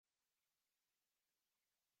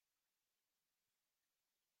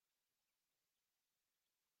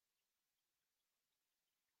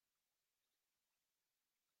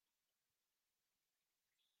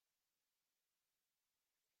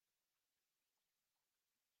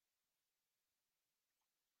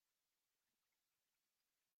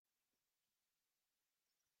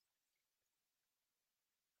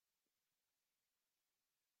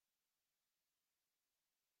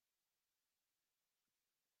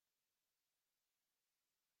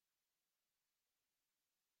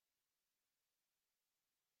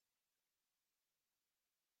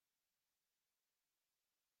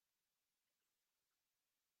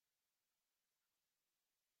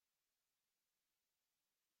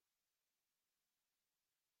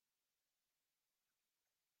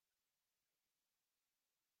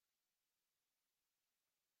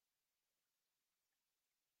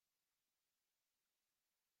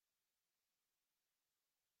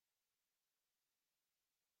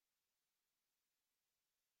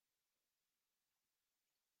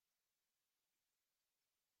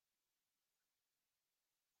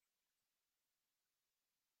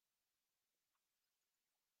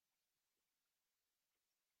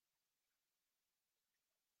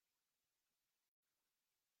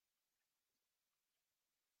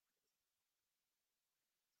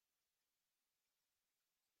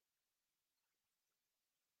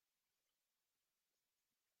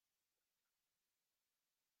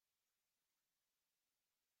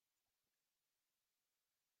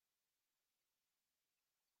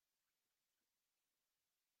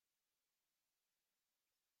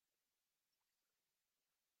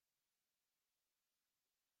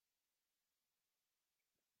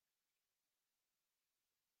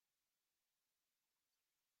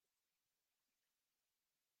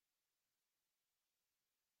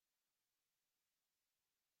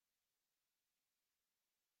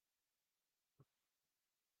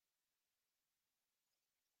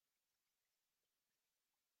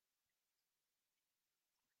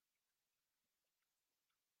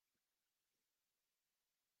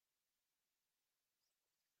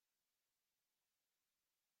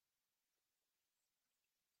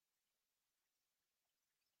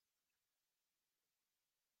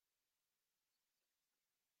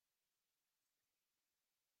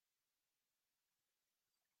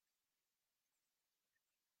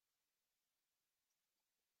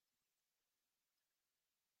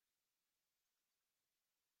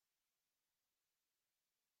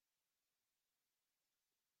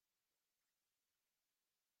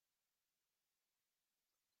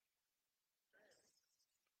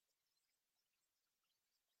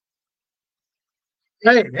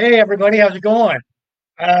Hey, everybody, how's it going?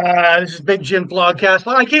 This is Big Jims Blogcast.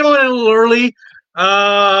 Well, I came on a little early.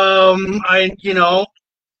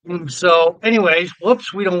 Anyways,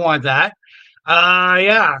 whoops, we don't want that.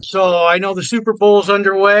 Yeah, so I know the Super Bowl's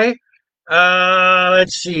underway.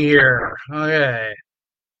 Let's see here. Okay.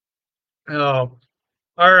 Oh,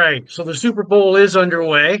 all right. So the Super Bowl is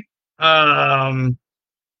underway. Um,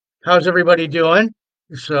 how's everybody doing?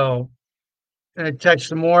 So, gonna text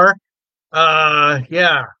some more.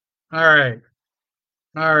 Yeah. All right.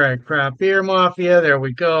 All right, Craft Beer Mafia. There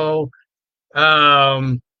we go.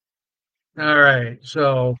 Um, all right.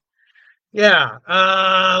 So, yeah.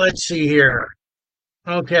 Let's see here.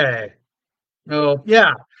 Okay. Oh,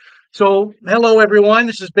 yeah. So, hello everyone.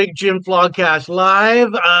 This is Big Jim Vlogcast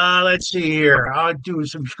Live. Let's see here. I'll do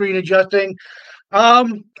some screen adjusting. All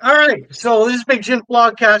right. So, this is Big Jim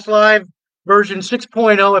Vlogcast Live, version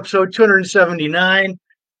 6.0, episode 279.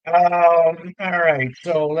 All right.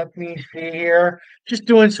 So, let me see here. Just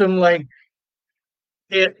doing some like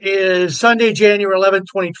It is Sunday, January 11th,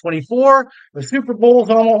 2024. The Super Bowl's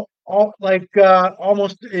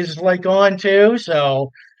almost is like on too,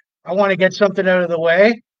 so I want to get something out of the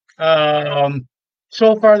way. Um,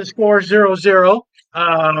 so far the score is 0-0.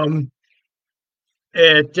 Um,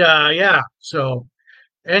 yeah. So,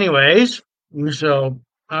 anyways, so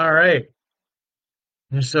all right.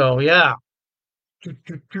 So yeah.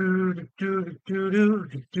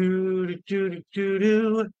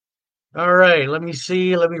 All right. Let me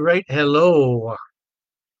see. Let me write hello.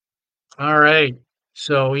 All right.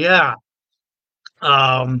 So yeah.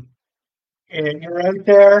 Um, and you're right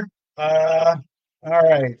there. Uh, all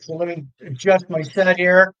right. So let me adjust my set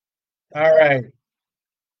here. All right.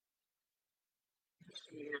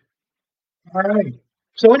 All right.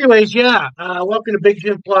 So, anyways, yeah. Welcome to Big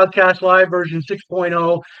Jim Podcast Live version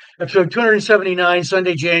 6.0, episode 279,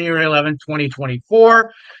 Sunday, January 11th,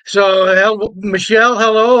 2024. So, Michelle,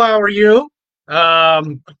 hello. How are you?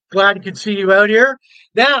 Glad to see you out here.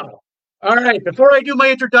 Now, all right. Before I do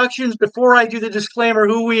my introductions, before I do the disclaimer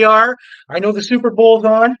who we are, I know the Super Bowl's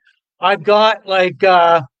on. I've got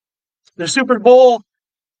the Super Bowl.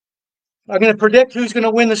 I'm going to predict who's going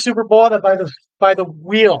to win the Super Bowl by the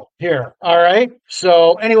wheel here. All right.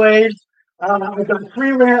 So, anyways, I've got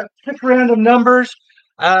six random numbers.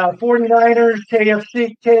 49ers,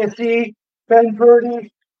 KFC, Ben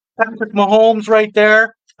Purdy, Patrick Mahomes right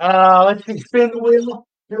there. Let's see, spin the wheel.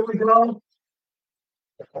 Here we go.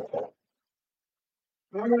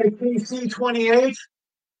 All right, KC 28,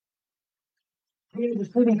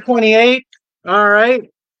 Kansas City 28. All right.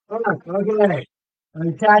 Okay. I'm going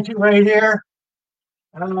to catch it right here.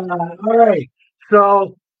 All right.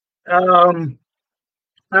 So, um,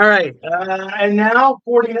 all right. And now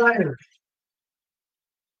 49ers.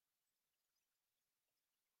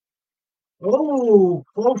 Oh,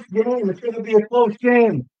 close game. It's going to be a close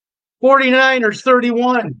game. 49ers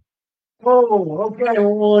 31. Oh, okay.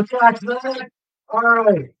 Well, we'll attach that. All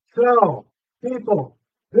right. So, people,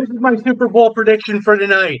 this is my Super Bowl prediction for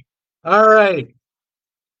tonight. All right.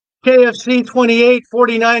 KFC 28,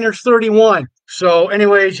 49ers 31. So,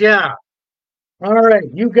 anyways, yeah. All right.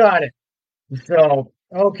 You got it. So,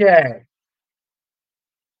 okay.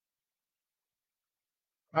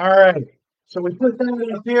 All right. So we put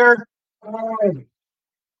that up here. All right.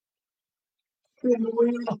 Spin the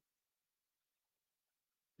wheel.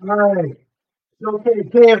 All right.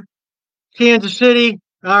 Okay. Kansas City.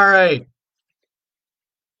 All right.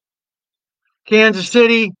 Kansas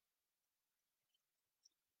City.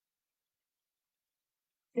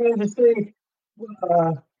 Kansas City.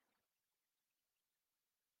 Uh,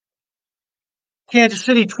 Kansas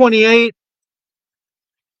City 28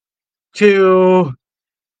 to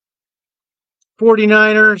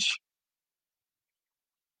 49ers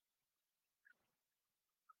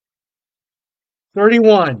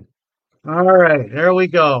 31. All right. There we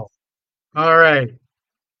go. All right.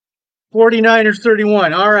 49ers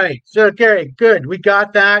 31. All right. So, okay. Good. We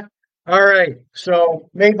got that. All right. So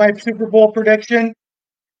made my Super Bowl prediction.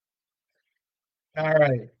 All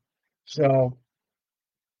right. So,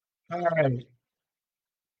 all right.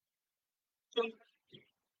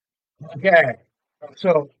 Okay.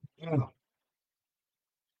 So,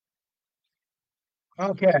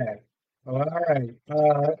 okay. All right.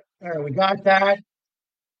 All right. We got that.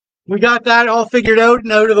 We got that all figured out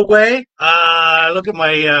and out of the way. Look at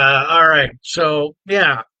my, all right. So,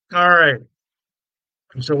 yeah. All right.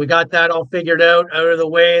 So we got that all figured out of the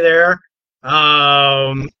way there.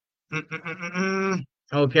 Um, mm, mm, mm, mm, mm.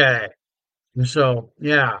 Okay. So,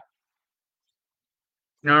 yeah.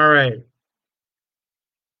 All right.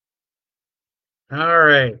 All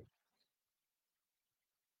right.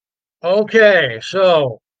 Okay,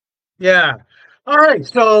 so yeah. All right.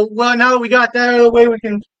 So well, now that we got that out of the way, we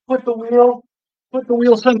can put the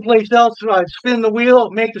wheel someplace else. Spin the wheel,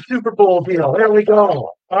 make the Super Bowl deal. There we go.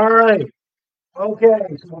 All right. Okay.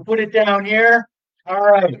 So we'll put it down here. All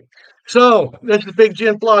right. So this is Big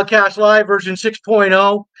Jim Blogcast Live version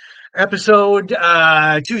 6.0, episode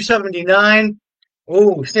 279.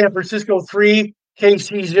 Oh, San Francisco 3,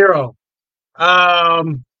 KC 0.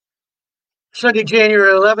 Um, Sunday,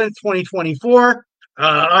 January 11th, 2024.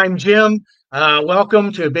 I'm Jim.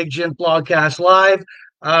 Welcome to Big Jim Blogcast Live.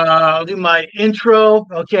 I'll do my intro.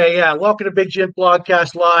 Okay, yeah. Welcome to Big Jim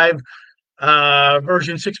Blogcast Live,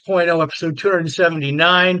 version 6.0, episode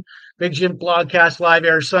 279. Big Jim Blogcast Live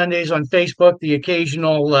airs Sundays on Facebook, the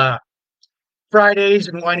occasional Fridays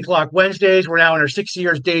and 1 o'clock Wednesdays. We're now in our 6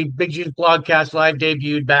 years. Big Jim Blogcast Live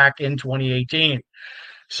debuted back in 2018.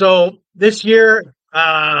 So this year,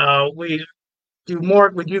 we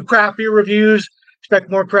do craft beer reviews. Expect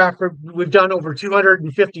more craft. We've done over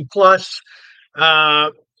 250 plus. Uh,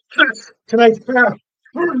 tonight's craft,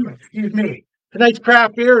 excuse me. Tonight's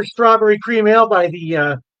craft beer is Strawberry Cream Ale by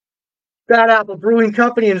the Bad Apple Brewing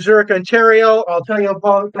Company in Zurich, Ontario. I'll tell you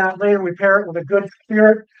about that later. We pair it with a good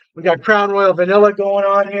spirit. We got Crown Royal Vanilla going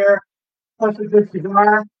on here, plus a good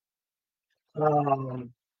cigar.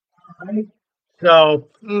 Right. So,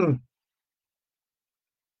 mm.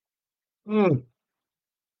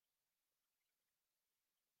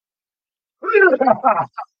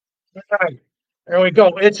 Right. There we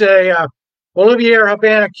go. It's a Bolivier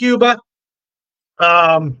Habana Cuba.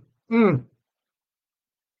 Um, mm,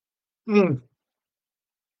 mm.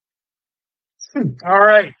 All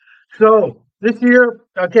right. So this year,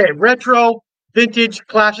 okay, retro, vintage,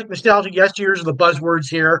 classic, nostalgic. Yesteryears are the buzzwords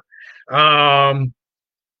here. Um,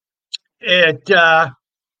 it,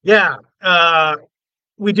 yeah.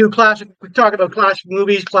 We do classic. We talk about classic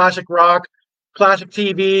movies, classic rock, classic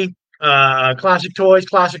TV, classic toys,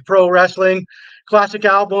 classic pro wrestling, classic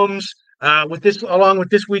albums. With this, along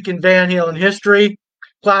with This Week in Van Halen history,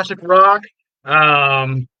 classic rock.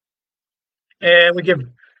 Um, and we give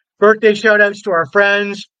birthday shout outs to our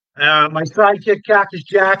friends. My sidekick Cactus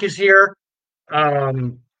Jack is here.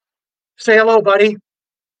 Um, say hello, buddy.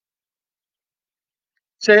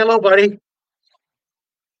 Say hello, buddy.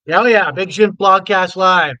 Hell yeah, Big Jim Blogcast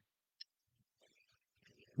Live,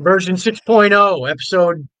 version 6.0,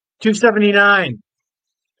 episode 279.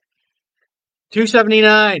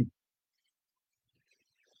 279.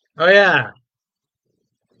 Oh, yeah.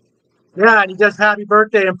 Yeah, and he does happy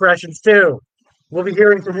birthday impressions too. We'll be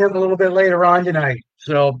hearing from him a little bit later on tonight.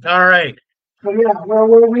 So, all right. So, yeah, where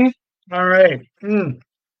were we? All right.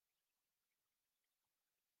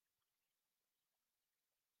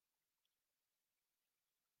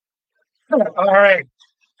 All right.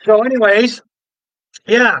 So, anyways,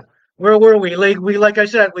 yeah, where were we? Like I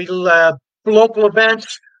said, we local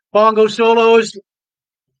events, bongo solos.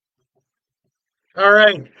 All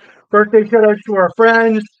right. Birthday shout outs to our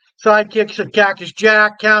friends, sidekicks at Cactus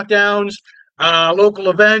Jack, countdowns, local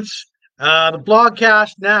events. The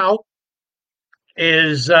blogcast now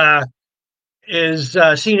is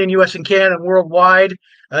seen in U.S. and Canada and worldwide,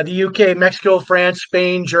 the U.K., Mexico, France,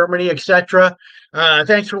 Spain, Germany, etc.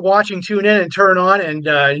 Thanks for watching. Tune in and turn on and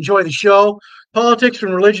enjoy the show. Politics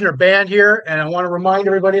and religion are banned here, and I want to remind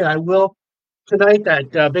everybody, and I will tonight,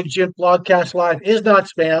 that Big Jim Blogcast Live is not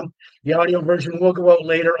spam. The audio version will go out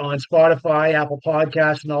later on Spotify, Apple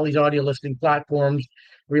Podcasts, and all these audio listening platforms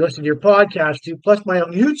where you listen to your podcast to, plus my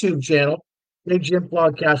own YouTube channel, Big Jim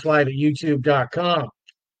Blogcast Live at youtube.com.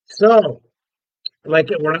 So, like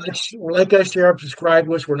us, share, subscribe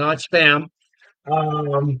to us. We're not spam.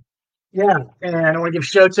 Um, yeah, and I want to give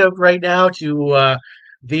shouts out right now to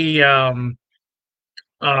the um,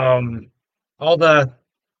 all the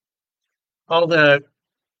all the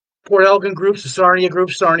Port Elgin groups, the Sarnia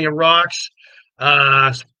group, Sarnia Rocks,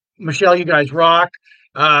 uh, Michelle, you guys rock.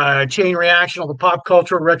 Chain Reaction, all the pop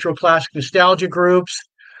culture, retro, classic, nostalgia groups.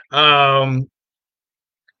 Um,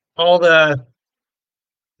 all the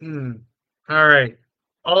all right,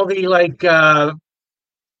 all the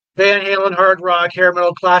Van Halen, hard rock, hair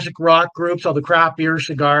metal, classic rock groups, all the craft beer,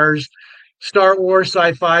 cigars, Star Wars,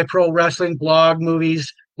 sci-fi, pro wrestling, blog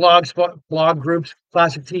groups,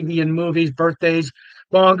 classic TV and movies, birthdays,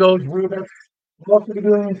 bongos, rubicks. We'll also be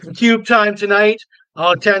doing some cube time tonight.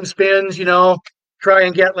 10 spins, try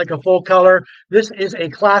and get like a full color. This is a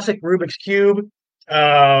classic Rubik's Cube.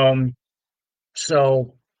 Um,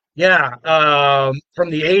 so, yeah, from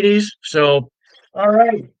the 80s. So, all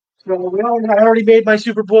right. So I already made my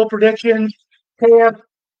Super Bowl predictions. KF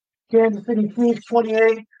Kansas City Chiefs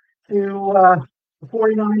 28 to the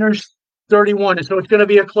 49ers 31. So it's going to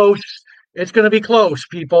be a close. It's going to be close,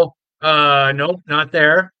 people. Nope, not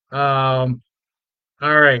there.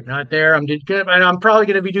 All right, not there. And I'm probably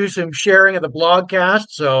going to be doing some sharing of the blogcast.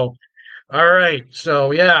 So, all right.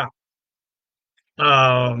 So yeah.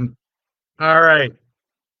 Um, all right.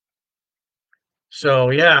 So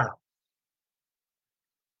yeah.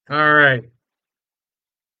 All right.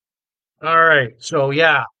 All right. So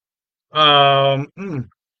yeah.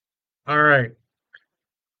 All right.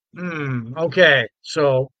 Okay.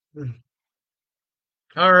 So,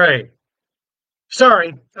 all right.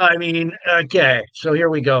 Sorry. I mean, okay. So here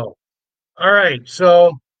we go. All right.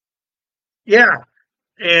 So yeah,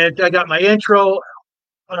 and I got my intro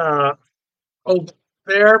uh over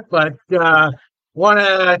there, but want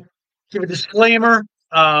to give a disclaimer.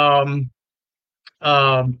 Um,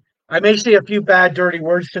 I may say a few bad, dirty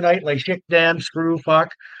words tonight, like shit, damn, screw,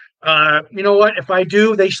 fuck. You know what? If I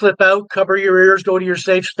do, they slip out. Cover your ears. Go to your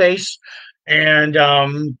safe space, and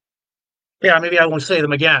yeah, maybe I won't say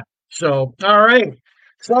them again. So, all right.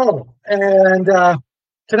 So, and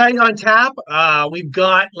tonight on tap, we've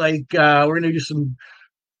got we're gonna do some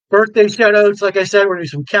birthday shout outs. Like I said, we're gonna do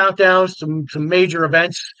some countdowns, some major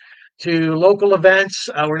events to local events.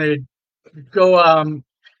 We're gonna go.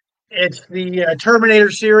 It's the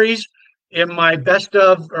Terminator series in my best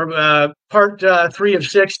of or part 3 of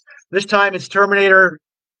 6. This time it's Terminator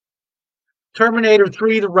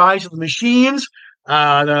 3: The Rise of the Machines.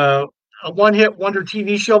 The a one-hit wonder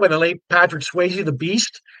TV show by the late Patrick Swayze, The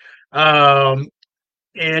Beast. Um,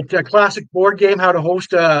 and a classic board game, How to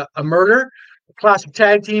Host a Murder. Classic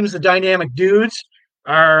tag teams, the Dynamic Dudes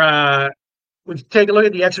are. We take a look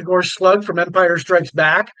at the Exogorth Slug from Empire Strikes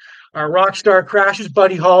Back. Our Rockstar Crashes,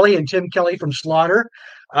 Buddy Holly and Tim Kelly from Slaughter.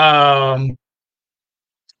 Um,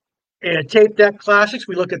 and Tape Deck Classics,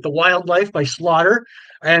 we look at The Wildlife by Slaughter.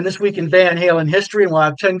 And this week in Van Halen history, and we'll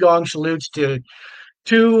have 10 gong salutes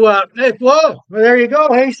hey, whoa, well, there you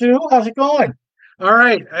go. Hey, Sue, how's it going? All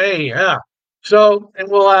right. Hey, yeah. So, and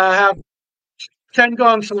we'll have 10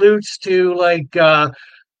 gong salutes to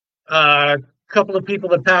a couple of people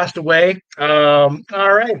that passed away. All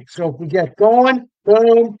right. So if we get going,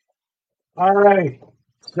 boom. All right.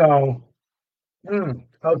 So,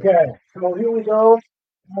 okay. So here we go.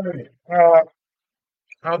 All right.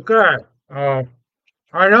 Okay. Uh,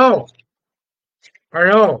 I know. I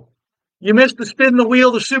know. You missed the spin the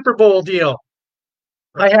wheel, the Superbowl deal.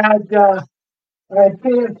 I had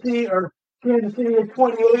Kansas City at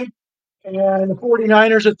 28 and the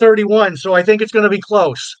 49ers at 31. So I think it's going to be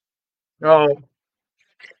close. Oh,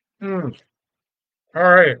 mm, all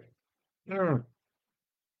right. Mm,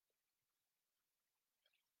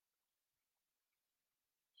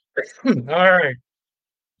 all right.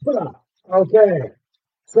 Okay.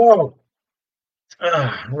 So,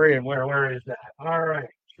 where is that? All right.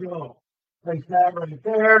 So, place that right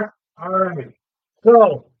there. All right.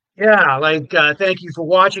 So, yeah, thank you for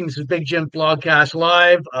watching. This is Big Jim Blogcast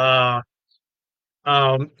Live.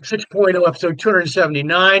 6.0 episode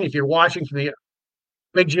 279. If you're watching from the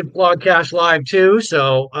Big Jim Blogcast Live too.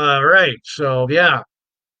 So, all right. So, yeah.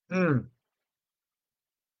 Mm,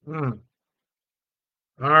 mm.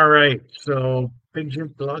 All right. So, Big Jim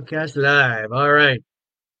Blogcast Live. All right.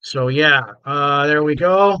 So, yeah. There we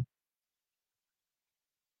go.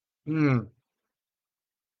 Hmm.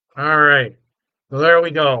 All right. Well, there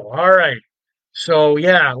we go. All right. So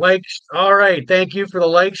yeah, likes. All right. Thank you for the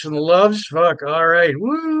likes and the loves. Fuck. All right.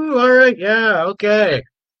 Woo. All right. Yeah. Okay.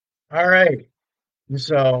 All right.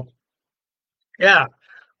 So yeah.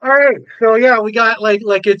 All right. So yeah, we got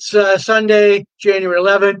it's Sunday, January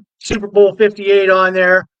 11th, Super Bowl 58 on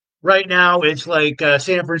there. Right now, it's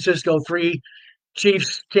San Francisco 3,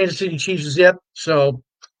 Chiefs, Kansas City Chiefs zip. So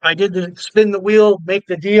I did the spin the wheel, make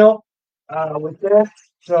the deal with this.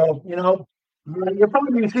 So you're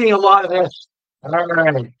probably seeing a lot of this. All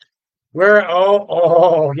right.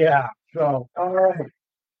 Yeah. So, all right.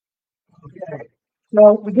 Okay.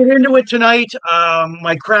 So we get into it tonight.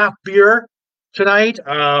 My craft beer tonight.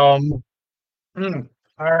 Mm,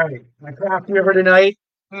 all right. My craft beer for tonight.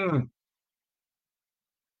 Mm,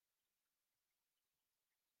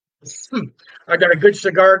 I got a good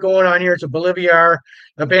cigar going on here. It's a Bolivar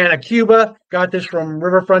Habana Cuba. Got this from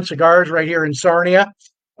Riverfront Cigars right here in Sarnia.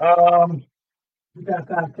 Um, we got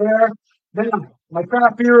that there. Now, my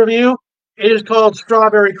craft beer review. It is called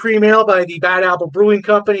Strawberry Cream Ale by the Bad Apple Brewing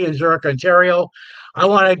Company in Zurich, Ontario. I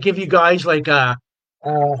want to give you guys uh,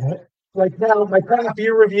 now my craft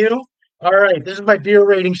beer review. All right, this is my beer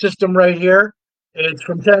rating system right here. It's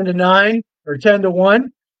from 10 to 9 or 10 to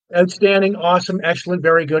 1. Outstanding, awesome, excellent,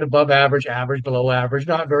 very good, above average, average, below average,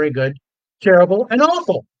 not very good, terrible, and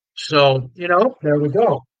awful. So, there we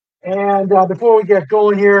go. And before we get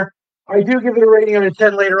going here, I do give it a rating out of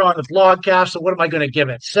 10 later on the vlogcast. So what am I going to give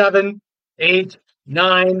it? 7, 8,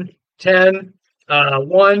 9, 10,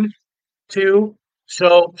 1, 2.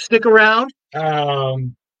 So stick around,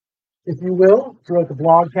 if you will, throughout the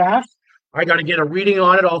vlogcast. I got to get a reading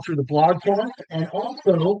on it all through the vlogcast. And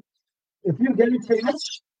also, if you get a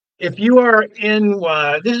chance, if you are in,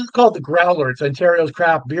 this is called the Growler. It's Ontario's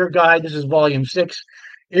Craft Beer Guide. This is volume 6,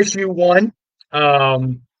 issue 1.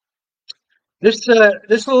 Um, this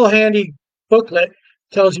little handy booklet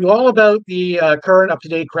tells you all about the current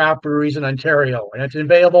up-to-date craft breweries in Ontario, and it's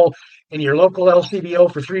available in your local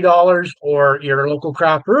LCBO for $3 or your local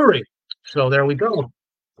craft brewery. So there we go.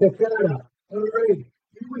 Check that out. All right,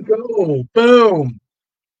 here we go. Boom.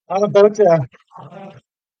 I'm about to.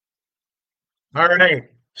 All right.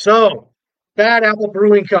 So, Bad Apple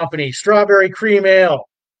Brewing Company, Strawberry Cream Ale.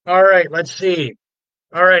 All right, let's see.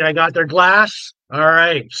 All right, I got their glass. All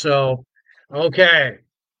right, so, okay.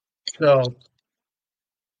 So,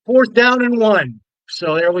 4th down and 1.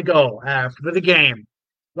 So, there we go. After the game.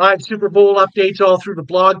 Live Super Bowl updates all through the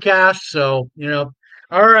blogcast. So,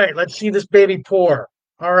 all right, let's see this baby pour.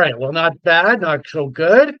 All right, well, not bad, not so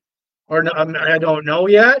good. Or no, I don't know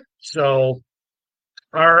yet. So,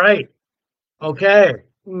 all right. Okay.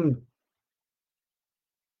 Now,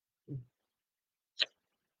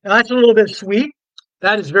 that's a little bit sweet.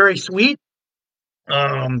 That is very sweet.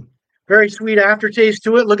 Um, Very sweet aftertaste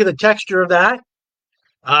to it. Look at the texture of that.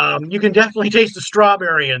 You can definitely taste the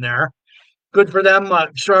strawberry in there. Good for them.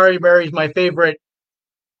 Strawberry is my favorite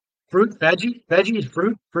fruit. Veggie is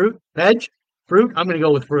fruit, veg, fruit. I'm going to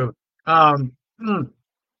go with fruit. Um, mm,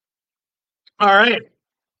 all right.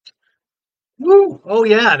 Woo. Oh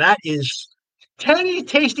yeah, that is tangy,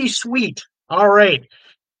 tasty, sweet. All right.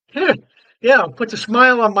 Yeah, puts a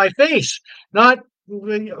smile on my face. Not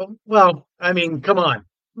well. I mean, come on.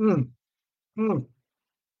 Mm, mm.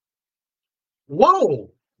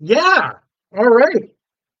 Whoa. Yeah. All right.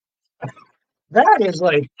 That is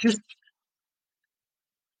like just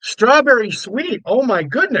strawberry sweet. Oh my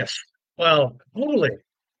goodness. Well, holy.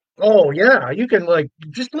 Oh yeah. You can like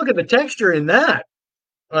just look at the texture in that.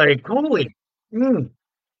 Like holy. Mm,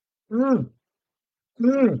 mm,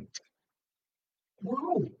 mm.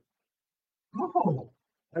 Whoa. Oh.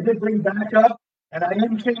 I did bring back up, and I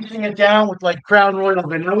am finishing it down with like Crown Royal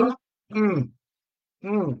vanilla. Mm,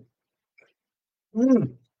 mm,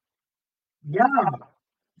 mm. Yeah.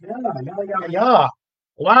 Yeah.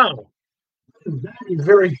 Wow. That is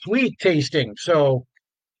very sweet tasting. So,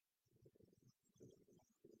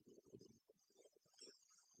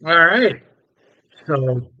 all right.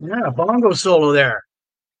 So, yeah, bongo solo there.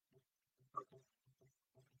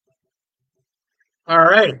 All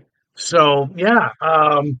right. So, yeah.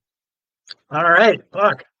 All right.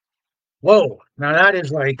 Fuck. Whoa. Now that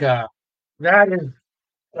is like,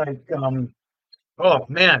 oh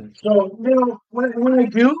man. So, when I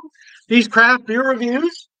do these craft beer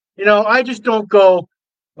reviews, I just don't go,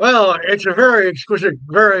 well, it's a very exquisite,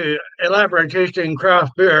 very elaborate tasting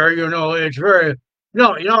craft beer. It's very,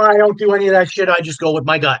 no, I don't do any of that shit. I just go with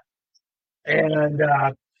my gut. And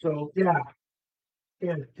so, yeah,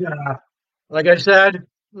 like I said,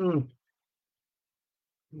 mm,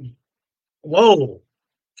 whoa,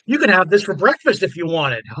 you can have this for breakfast if you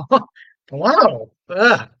wanted. Wow,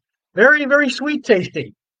 very, very sweet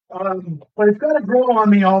tasting. But it's got to grow on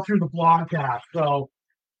me all through the blogcast. So,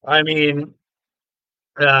 I mean,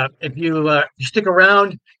 if you stick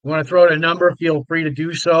around, you want to throw out a number, feel free to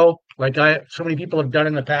do so. Like so many people have done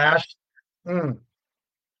in the past. Mm,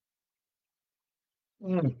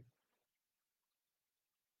 mm,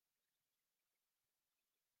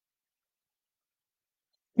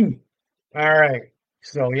 mm. All right.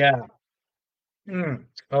 So yeah.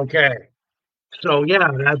 Okay. So yeah,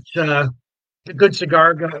 that's a good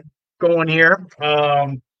cigar going here.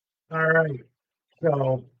 All right.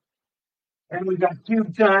 So and we got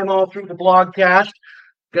cube time all through the blogcast.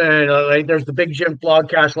 Good. Like, there's the Big Jims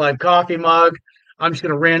Blogcast live coffee mug. I'm just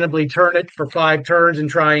gonna randomly turn it for 5 turns and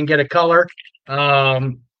try and get a color.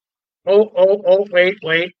 Um,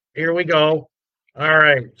 wait. Here we go. All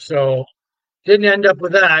right. So didn't end up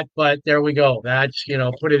with that, but there we go. That's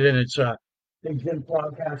put it in its Big Jim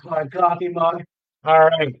Podcast live coffee mug. All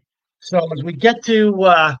right. So as we get to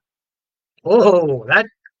that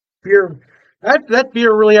beer that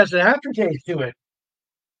beer really has an aftertaste to it.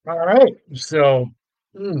 All right. So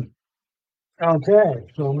mm, okay.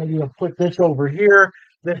 So maybe I'll put this over here,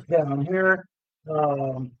 this down here.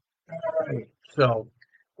 All right. So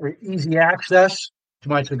for easy access to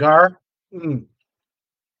my cigar. Mm,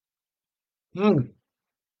 mm,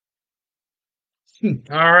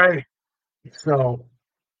 all right. So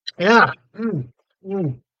Yeah.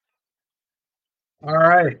 Mm. All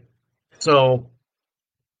right. So,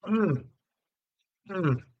 mm,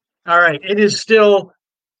 mm. All right. It is still.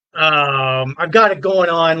 I've got it going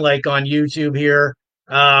on like on YouTube here.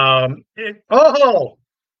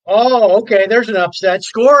 Okay. There's an upset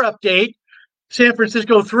score update. San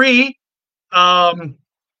Francisco 3, um,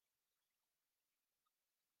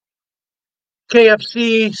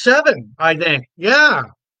 KFC 7, I think. Yeah.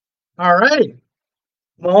 All right.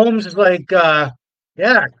 Mahomes is like,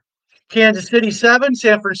 yeah, Kansas City 7,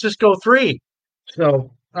 San Francisco 3.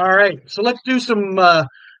 So, all right. So we're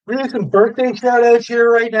doing some birthday shout outs here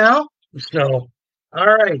right now. So,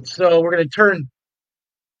 all right. So we're going to turn,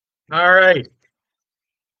 all right.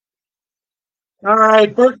 All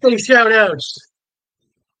right. Birthday shout outs.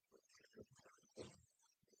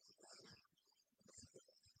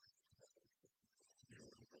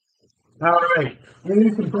 All right. We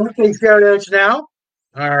need some birthday shout outs now.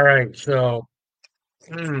 All right. So,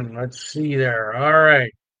 let's see there. All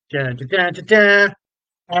right. Dun, dun, dun, dun, dun.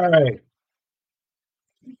 All right.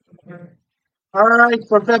 All right.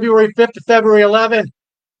 From February 5th to February 11th,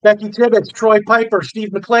 Becky Tibbetts, Troy Piper,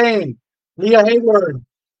 Steve McLean, Leah Hayward,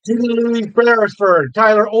 Julie Louise Beresford,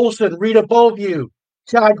 Tyler Olson, Rita Boview,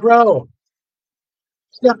 Chad Grow,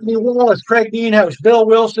 Stephanie Wallace, Craig Deanhouse, Bill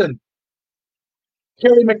Wilson,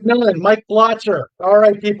 Kerry McMillan, Mike Blotzer. All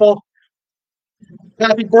right, people.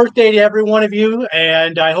 Happy birthday to every one of you,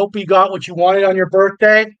 and I hope you got what you wanted on your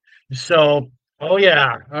birthday. So, oh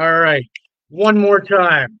yeah, all right. One more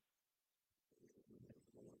time.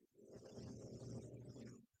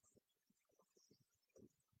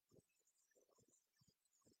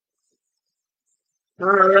 All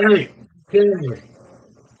right. Okay.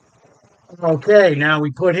 Okay, now we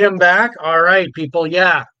put him back. All right, people.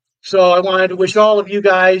 Yeah. So I wanted to wish all of you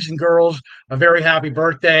guys and girls a very happy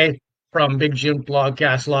birthday from Big Jim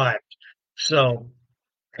Blogcast Live. So,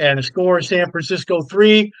 and the score is San Francisco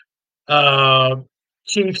 3, uh,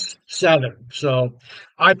 Chiefs 7. So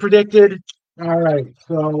I predicted, all right.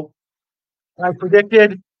 So I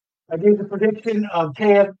predicted, I gave the prediction of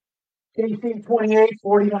KC 28,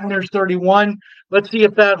 49ers 31. Let's see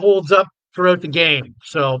if that holds up throughout the game.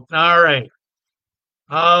 So, all right.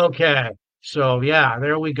 Okay. So, yeah,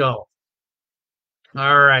 there we go.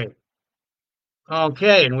 All right.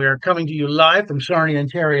 Okay. And we are coming to you live from Sarnia,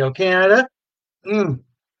 Ontario, Canada. Mm,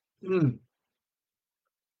 mm.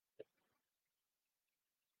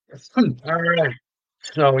 All right.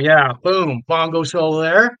 So, yeah, boom. Bongo solo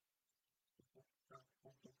there.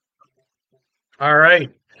 All right.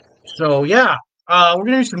 So, yeah, we're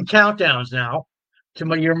going to do some countdowns now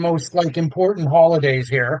to your most like important holidays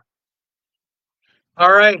here.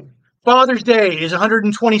 All right. Father's Day is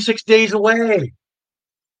 126 days away.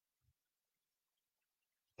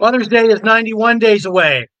 Mother's Day is 91 days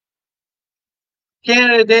away.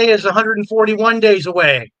 Canada Day is 141 days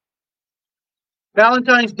away.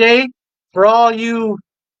 Valentine's Day, for all you,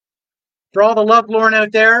 for all the love Lauren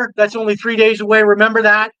out there, that's only 3 days away. Remember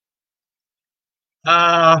that.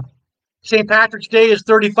 Uh, St. Patrick's Day is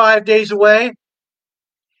 35 days away.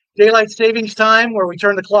 Daylight Savings Time, where we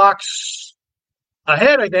turn the clocks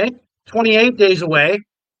ahead, I think, 28 days away.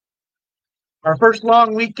 Our first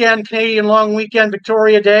long weekend, Canadian long weekend,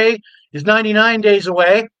 Victoria Day, is 99 days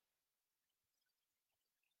away.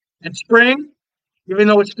 And spring, even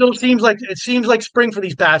though it seems like spring for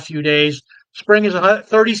these past few days, spring is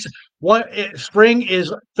 30 one spring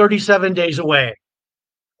is 37 days away.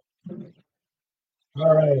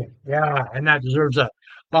 All right. Yeah, and that deserves a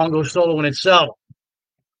bongo solo in itself.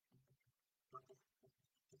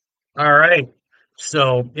 All right.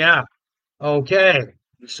 So, yeah. Okay.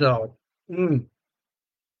 So, mm,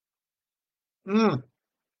 mm,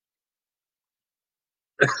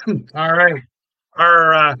 all right.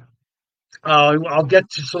 Our I'll get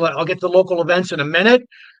to local events in a minute,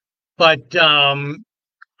 but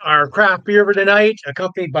our craft beer for tonight,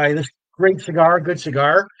 accompanied by this great cigar, good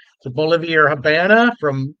cigar. It's a Bolivier Habana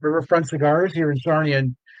from Riverfront Cigars here in Sarnia,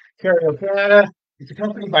 Ontario, Canada. It's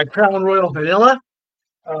accompanied by Crown Royal Vanilla.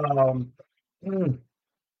 Um, mm,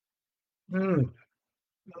 mm,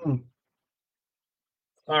 mm.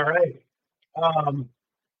 All right. Um,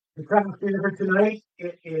 the craft beer for tonight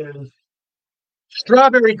it is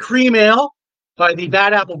Strawberry Cream Ale by the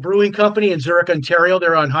Bad Apple Brewing Company in Zurich, Ontario.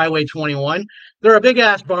 They're on Highway 21. They're a big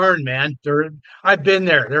ass barn, man. I've been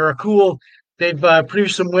there. They're a cool. They've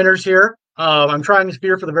produced some winners here. I'm trying this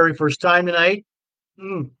beer for the very first time tonight.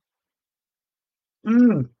 Mm,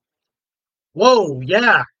 mm. Whoa,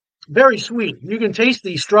 yeah, very sweet. You can taste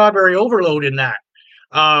the strawberry overload in that.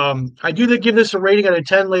 I do give this a rating out of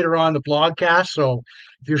 10 later on in the blogcast. So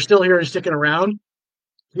if you're still here and sticking around,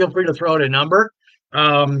 feel free to throw out a number.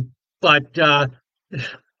 Um, but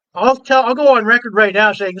I'll go on record right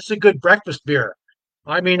now saying this is a good breakfast beer.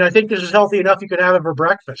 I mean, I think this is healthy enough you can have it for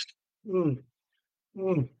breakfast. Mm,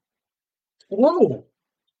 mm. Whoa,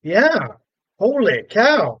 yeah. Holy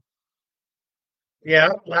cow. Yeah,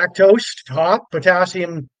 lactose, hop,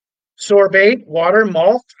 potassium sorbate, water,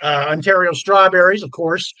 malt, Ontario strawberries, of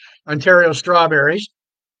course, Ontario strawberries.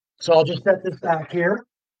 So I'll just set this back here.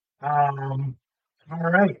 Um,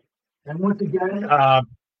 all right. And once again,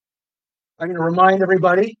 I'm going to remind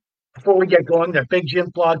everybody before we get going that Big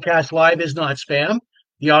Jim Blogcast Live is not spam.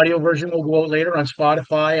 The audio version will go out later on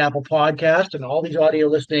Spotify, Apple Podcast, and all these audio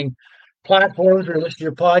listening platforms where you listen to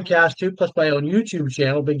your podcast to, plus my own YouTube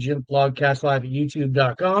channel, Big Jim Blogcast Live at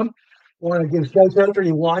youtube.com. I want to give shout out for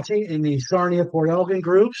you watching in the Sarnia Port Elgin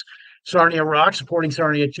groups. Sarnia Rock supporting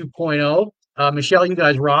Sarnia 2.0. Michelle, you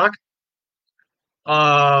guys rock.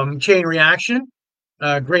 Chain Reaction,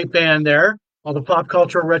 great band there. All the pop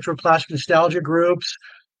culture, retro, classic nostalgia groups,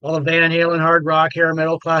 all the Van Halen, hard rock, hair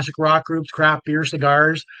metal, classic rock groups, craft beer,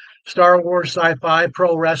 cigars, Star Wars, sci-fi,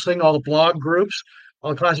 pro wrestling, all the blog groups,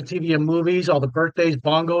 all the classic TV and movies, all the birthdays,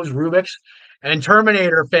 bongos, Rubik's, and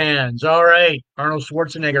Terminator fans. All right, Arnold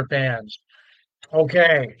Schwarzenegger fans.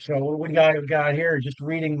 Okay, so what we got here? Just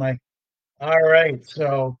reading my. All right,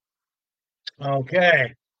 so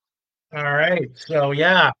okay, all right, so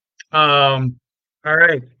yeah, all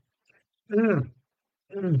right. Mm.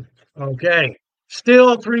 Mm, okay.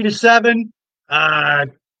 Still 3-7. Uh,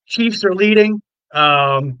 Chiefs are leading.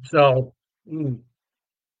 So mm,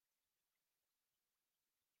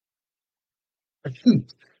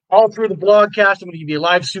 all through the broadcast, I'm going to give you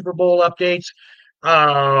live Super Bowl updates.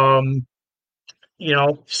 Um,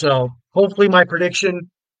 so hopefully my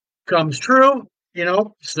prediction comes true.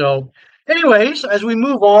 So anyways, as we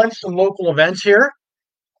move on, some local events here.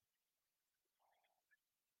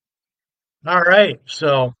 All right.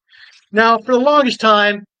 So now for the longest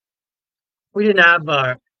time, we didn't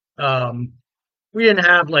have um, we didn't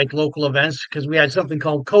have like local events because we had something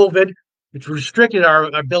called COVID, which restricted our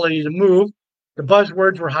ability to move. The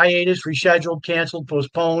buzzwords were hiatus, rescheduled, canceled,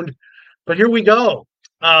 postponed. But here we go.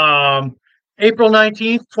 Um, April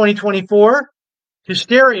 19th, 2024,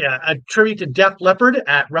 Hysteria, a tribute to Def Leppard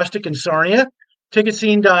at Rustic in Sarnia.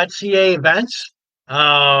 Ticketscene.ca events.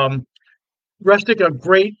 Rustic, a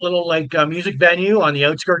great little like music venue on the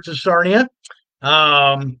outskirts of Sarnia.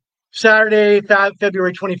 Um, Saturday,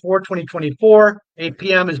 February 24th, 2024, 8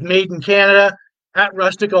 p.m. is Made in Canada at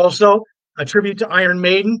Rustic also. A tribute to Iron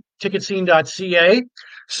Maiden, ticketscene.ca.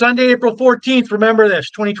 Sunday, April 14th, remember this,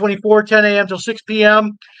 2024, 10 a.m. till 6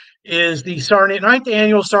 p.m. is the Sarnia 9th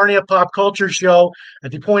annual Sarnia Pop Culture Show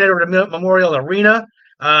at the Point Edward Memorial Arena.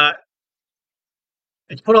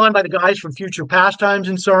 It's put on by the guys from Future Pastimes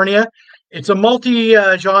in Sarnia. It's a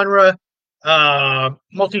multi-genre.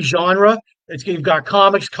 You've got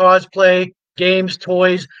comics, cosplay, games,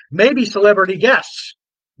 toys, maybe celebrity guests.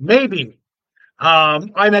 Maybe.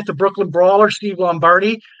 I met the Brooklyn Brawler, Steve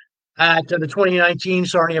Lombardi, at the 2019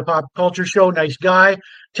 Sarnia Pop Culture Show. Nice guy.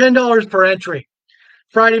 $10 per entry.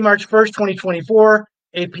 Friday, March 1st, 2024,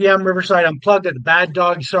 8 p.m. Riverside Unplugged at the Bad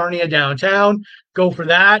Dog Sarnia downtown. Go for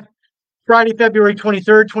that. Friday, February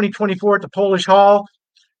 23rd, 2024 at the Polish Hall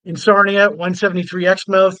in Sarnia, 173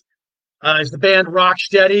 Exmouth. Is the band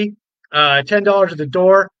Rocksteady. $10 at the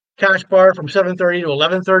door. Cash bar from 7:30 to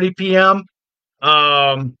 11:30 p.m.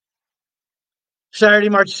 Saturday,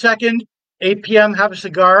 March 2nd, 8 p.m. Have a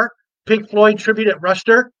cigar. Pink Floyd tribute at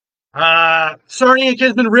Ruster. Sarnia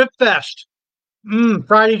Kisman Rib Fest.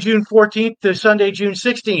 Friday, June 14th to Sunday, June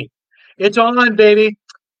 16th. It's on, baby.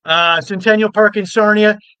 Centennial Park in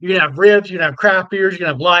Sarnia. You're going to have ribs, you're going to have craft beers, you're going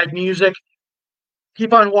to have live music.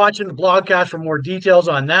 Keep on watching the blogcast for more details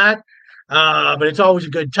on that. But it's always a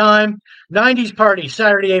good time. 90s Party,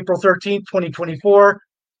 Saturday, April 13th, 2024,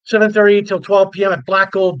 7:30 till 12 p.m. at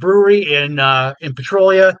Black Gold Brewery in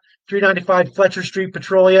Petrolia, 395 Fletcher Street,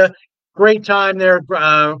 Petrolia. Great time there.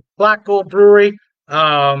 Black Gold Brewery.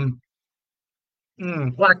 Black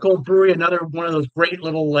Gold Brewery, another one of those great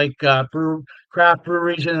little like craft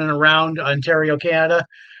breweries in and around Ontario, Canada.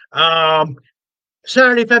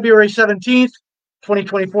 Saturday, February 17th,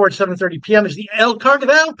 2024 at 7:30 p.m. is the El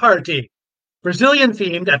Carnaval Party. Brazilian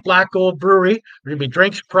themed at Black Gold Brewery. There's going to be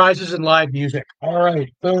drinks, prizes, and live music. All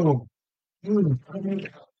right. Boom.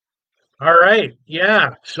 All right.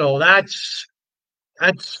 Yeah. So that's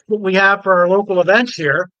what we have for our local events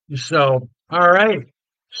here. So, all right.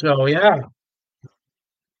 So, yeah.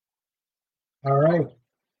 All right.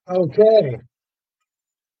 Okay.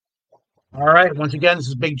 All right. Once again, this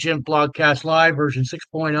is Big Jim Blogcast Live, version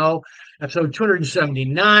 6.0, episode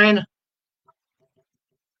 279.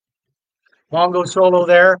 bongo solo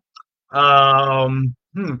there. All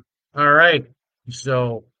right.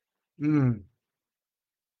 So, hmm,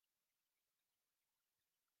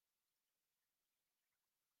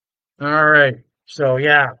 all right. So,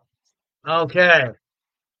 yeah. Okay.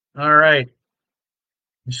 All right.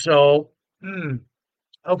 So, hmm,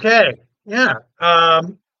 okay. Yeah.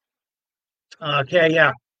 Okay.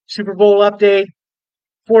 Yeah. Super Bowl update.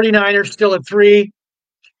 49ers still at 3,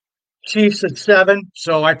 Chiefs at 7.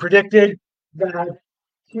 So I predicted that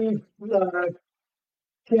Chiefs,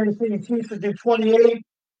 Kansas City Chiefs would do 28.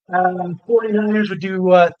 49ers would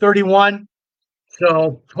do 31.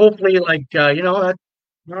 So hopefully, like, that,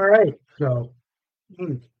 all right. So,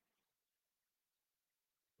 mm,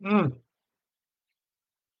 mm.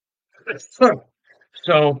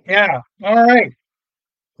 So yeah, all right.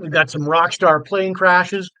 We've got some Rockstar plane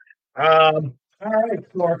crashes. All right,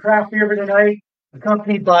 so our craft beer for tonight,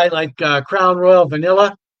 accompanied by like Crown Royal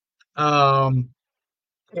Vanilla. Um,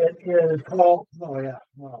 it is called. Oh yeah,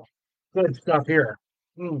 wow, good stuff here.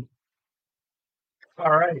 Mm,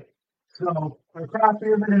 all right, so our craft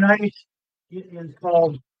beer for tonight it is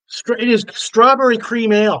called. It is Strawberry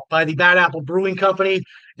Cream Ale by the Bad Apple Brewing Company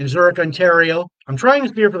in Zurich, Ontario. I'm trying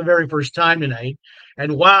this beer for the very first time tonight,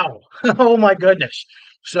 and wow, oh my goodness!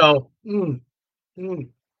 So, mm, mm.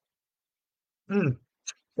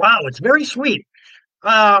 Wow, it's very sweet.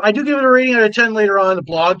 I do give it a rating out of 10 later on in the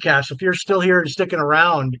blogcast. If you're still here and sticking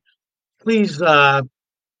around, please,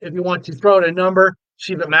 if you want to throw out a number,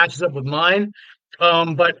 see if it matches up with mine.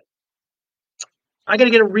 But I got to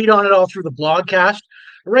get a read on it all through the blogcast.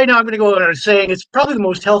 Right now, I'm going to go on saying it's probably the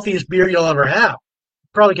most healthiest beer you'll ever have.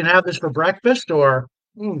 Probably can have this for breakfast or.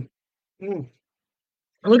 Mm, mm.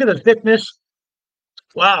 And look at the thickness.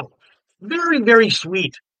 Wow, very, very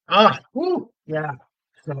sweet. Yeah.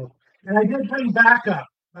 So, and I did bring backup.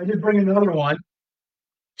 I did bring another one.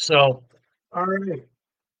 So, all right.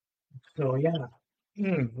 So, yeah.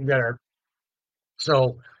 We got our.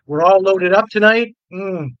 So we're all loaded up tonight.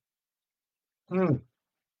 Mm.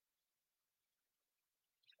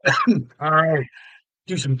 All right.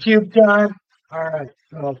 Do some cube time. All right.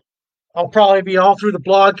 So I'll probably be all through the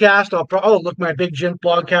blogcast. Look my Big Jims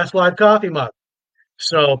Blogcast live coffee mug.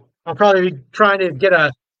 So I'll probably be trying to get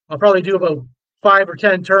a. I'll probably do about 5 or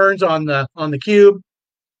 10 turns on the cube,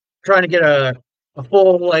 trying to get a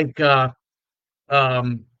full like color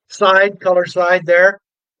side there.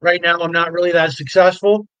 Right now, I'm not really that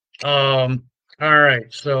successful. All right,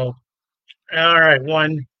 so all right,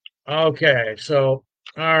 one. Okay, so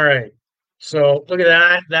all right, so look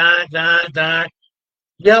at that.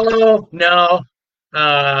 Yellow, no.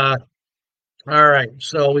 Uh, all right,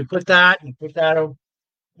 so we put that and put that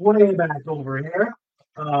way back over here.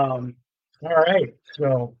 All right,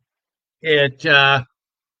 so it yeah,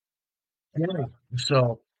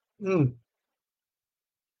 so mm,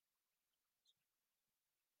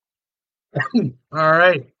 all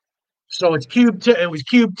right. So it's it was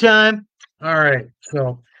cube time. All right.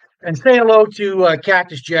 So, and say hello to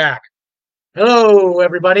Cactus Jack. Hello,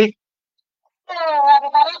 everybody. Hello,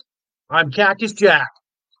 everybody. I'm Cactus Jack.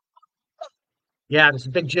 Yeah, this is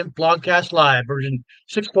Big Jim Blogcast Live version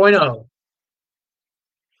 6.0.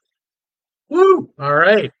 Woo! All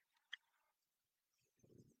right.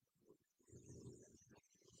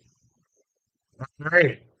 All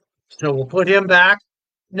right. So we'll put him back.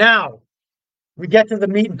 Now we get to the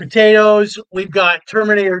meat and potatoes. We've got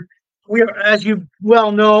Terminator. We are, as you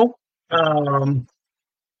well know, um,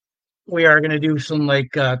 we are going to do some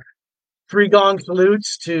like 3 gong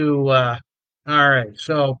salutes to. All right,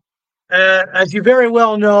 so as you very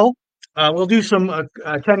well know, we'll do some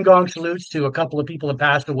 10 gong salutes to a couple of people that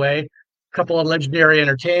passed away, a couple of legendary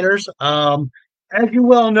entertainers. As you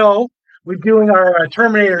well know, we're doing our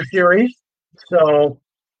Terminator series. So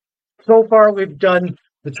far we've done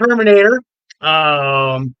the Terminator.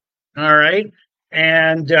 All right,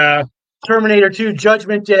 and Terminator 2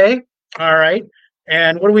 Judgment Day. All right,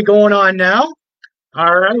 and what are we going on now?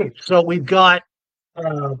 All right, so we've got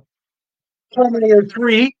uh, Terminator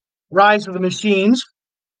 3, Rise of the Machines.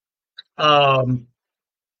 Um,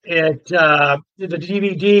 the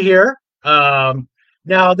DVD here.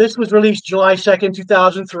 Now this was released July 2nd,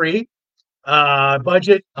 2003.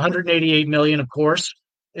 Budget 188 million, of course.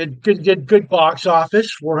 It did good box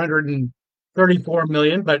office, 434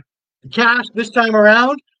 million. But the cast this time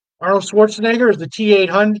around: Arnold Schwarzenegger is the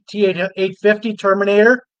T800, T850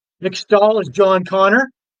 Terminator. Nick Stahl is John Connor.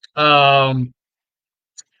 Um,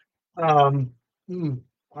 Um, hmm,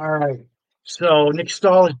 all right. So Nick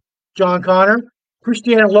Stahl is John Connor,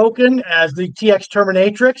 Christiana Loken as the TX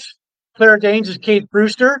Terminatrix, Claire Danes as Kate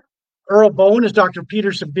Brewster, Earl Bowen as Dr.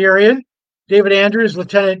 Peter Siberian, David Andrews,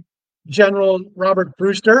 Lieutenant General Robert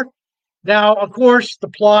Brewster. Now, of course, the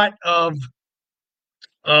plot of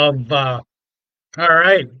all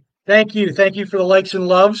right. Thank you for the likes and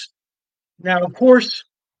loves. Now, of course,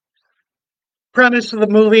 premise of the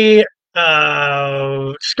movie: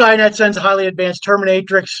 Skynet sends a highly advanced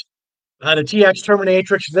Terminatrix, the TX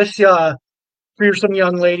Terminatrix. This fearsome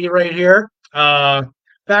young lady right here,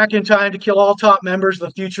 back in time to kill all top members of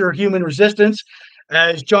the future human resistance.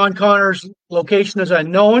 As John Connor's location is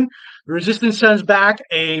unknown, the resistance sends back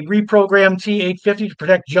a reprogrammed T-850 to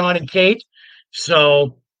protect John and Kate.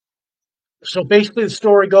 So, so basically, the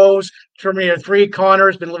story goes: Terminator 3, Connor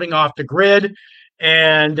has been living off the grid,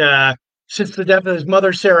 and since the death of his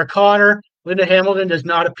mother, Sarah Connor, Linda Hamilton does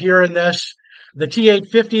not appear in this. The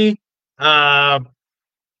T-850.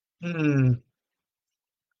 Hmm,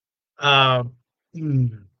 uh, hmm,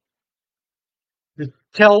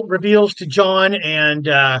 tell reveals to John and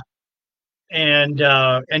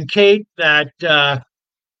Kate that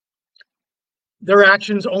their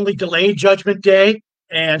actions only delayed Judgment Day,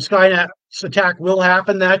 and Skynet's attack will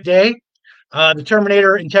happen that day. The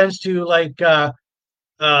Terminator intends to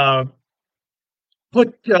uh,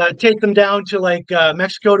 put take them down to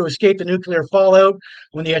Mexico to escape the nuclear fallout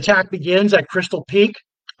when the attack begins at Crystal Peak.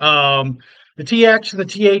 Um, the TX and the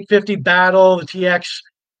T-850 battle. The TX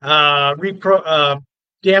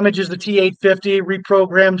damages the T-850,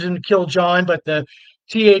 reprograms him to kill John, but the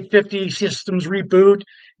T-850 systems reboot.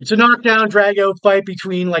 It's a knockdown, drag-out fight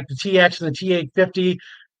between the TX and the T-850,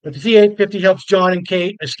 but the T-850 helps John and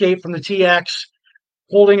Kate escape from the TX,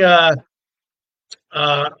 holding uh,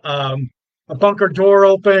 um, a bunker door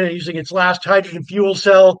open and using its last hydrogen fuel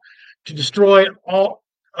cell to destroy all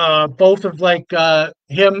both of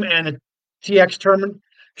him and a TX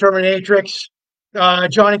Terminatrix.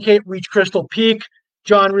 John and Kate reach Crystal Peak.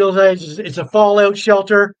 John realizes it's a fallout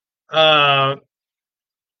shelter, um,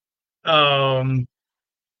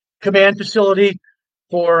 command facility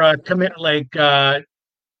for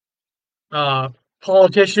uh,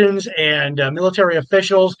 politicians and military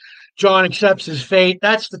officials. John accepts his fate.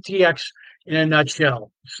 That's the TX in a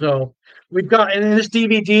nutshell. So we've got, and in this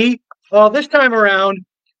DVD, this time around,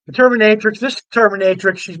 this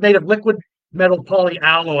Terminatrix, she's made of liquid metal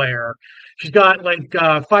polyalloy. She's got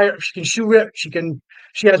fire. She can shoot it.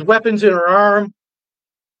 She has weapons in her arm.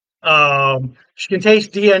 She can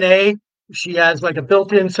taste DNA. She has a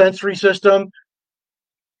built-in sensory system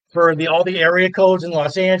for all the area codes in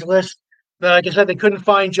Los Angeles. Like I said, they couldn't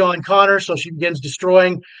find John Connor, so she begins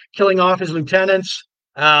killing off his lieutenants.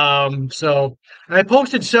 And I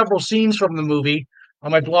posted several scenes from the movie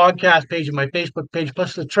on my blogcast page and my Facebook page,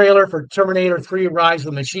 plus the trailer for Terminator 3: Rise of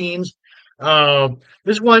the Machines.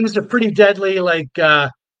 This one's a pretty deadly,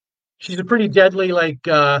 she's a pretty deadly,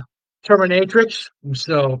 Terminatrix.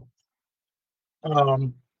 So,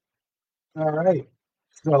 um, all right.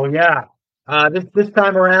 So yeah, this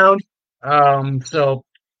time around, so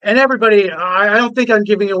and everybody, I don't think I'm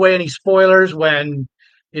giving away any spoilers when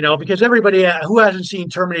because everybody who hasn't seen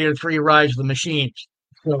Terminator 3: Rise of the Machines.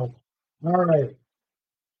 So, all right,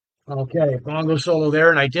 okay, bongo solo there,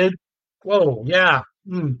 and I did. Whoa, yeah.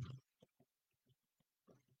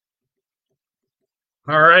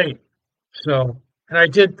 All right. So, and I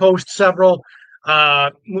did post several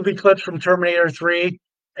movie clips from Terminator 3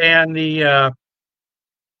 and the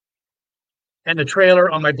trailer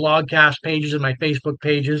on my blogcast pages and my Facebook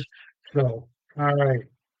pages. So, all right.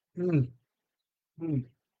 Mm, mm,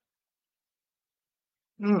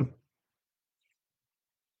 mm.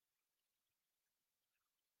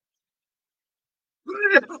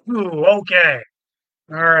 Ooh, okay.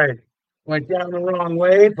 All right. Went down the wrong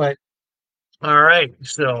way, but all right.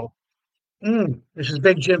 So, this is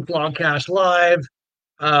Big Jim Blogcast Live,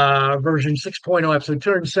 version 6.0, episode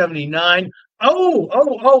 279.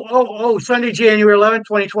 Sunday, January 11th,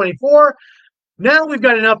 2024. Now we've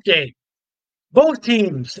got an update. Both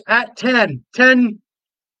teams at 10,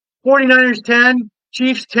 49ers 10,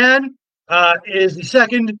 Chiefs 10, is the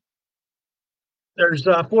second. There's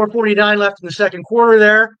 4:49 left in the second quarter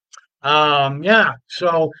there. Yeah,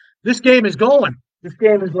 so this game is going. This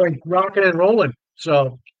game is rocking and rolling.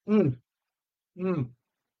 So, mm, mm.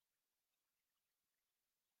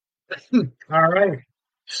 All right.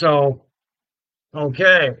 So,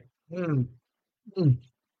 okay. Mm, mm.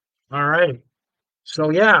 All right.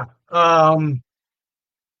 So, yeah.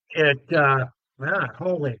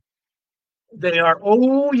 Holy. They are,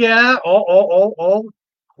 oh, yeah.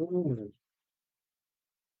 Ooh.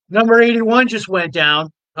 Number 81 just went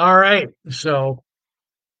down. All right. So,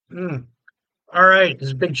 mm, all right. This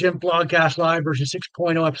is Big Jim Blogcast Live, version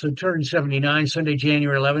 6.0, episode 279, Sunday,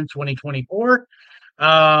 January 11th, 2024.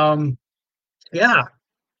 Yeah.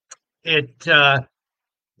 it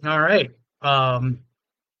all right. Um,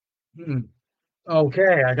 hmm,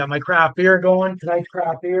 okay, I got my craft beer going. Tonight's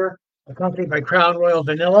craft beer, accompanied by Crown Royal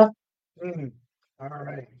Vanilla. Mm, all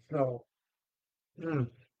right, so mm,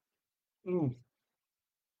 mm,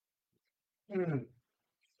 mm.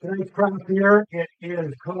 Tonight's craft beer, it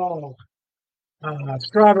is called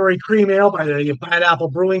Strawberry Cream Ale by the Bad Apple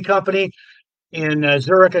Brewing Company in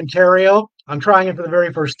Zurich, Ontario. I'm trying it for the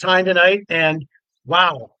very first time tonight, and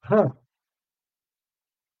wow, huh.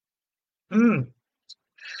 Mm.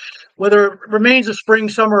 Whether it remains a spring,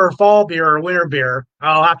 summer, or fall beer or winter beer,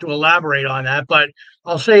 I'll have to elaborate on that. But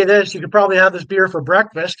I'll say this: you could probably have this beer for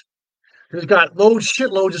breakfast. It's got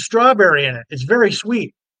shitloads of strawberry in it. It's very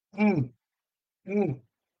sweet. Mm, mm.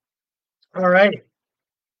 All right.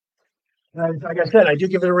 Like I said, I do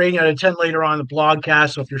give it a rating out of 10 later on in the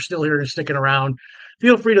blogcast. So if you're still here and sticking around,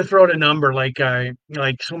 feel free to throw out a number like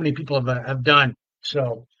so many people have done.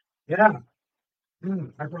 So yeah,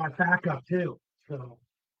 I brought backup too. So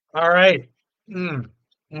all right. Mm,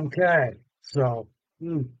 okay. So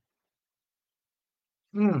mm,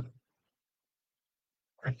 mm,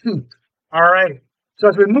 all right. So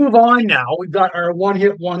as we move on now, we've got our one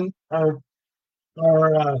hit one our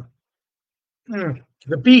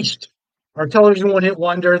The Beast, our television one hit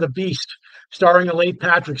wonder, The Beast, starring the late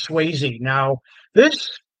Patrick Swayze. Now, this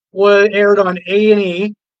was aired on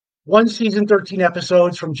A&E, one season, 13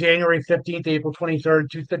 episodes from January 15th to April 23rd,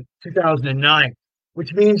 2009,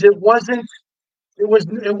 which means it wasn't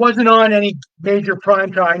on any major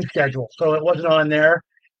prime time schedule, so it wasn't on there.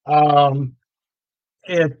 Um,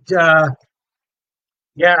 it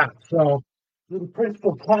Yeah, so the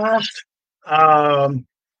principal cast um,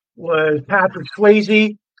 was Patrick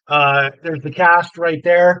Swayze. There's the cast right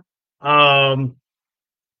there. Um,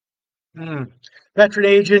 hmm,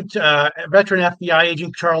 veteran FBI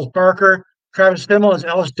agent Charles Barker. Travis Fimmel as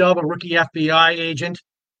Ellis Dubb, a rookie FBI agent.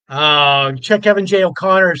 Kevin J.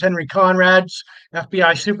 O'Connor as Henry Conrad's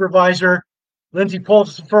FBI supervisor. Lindsay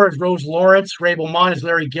Pulsifer as Rose Lawrence. Ray Beaumont as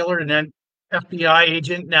Larry Gillard, and then FBI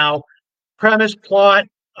agent. Now, premise plot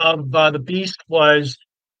of The Beast was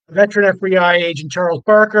veteran FBI agent Charles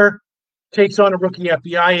Barker takes on a rookie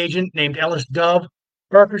FBI agent named Ellis Dove.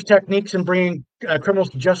 Barker's techniques in bringing criminals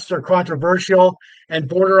to justice are controversial and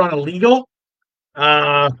border on illegal.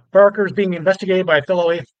 Barker is being investigated by fellow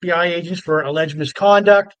FBI agents for alleged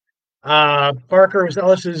misconduct. Barker is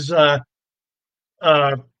Ellis's uh,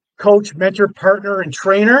 coach, mentor, partner, and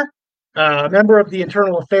trainer. A member of the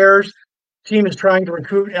internal affairs team is trying to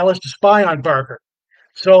recruit Ellis to spy on Barker.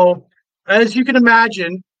 So, as you can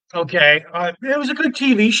imagine, okay, it was a good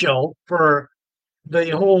TV show for the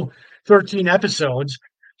whole 13 episodes.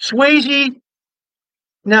 Swayze,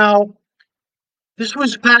 now, this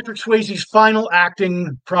was Patrick Swayze's final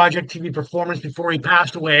acting project TV performance before he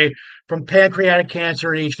passed away from pancreatic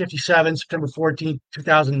cancer at age 57, September 14th,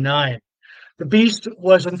 2009. The Beast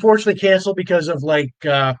was unfortunately canceled because of low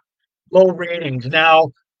ratings.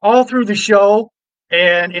 Now, all through the show,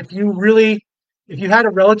 and if you had a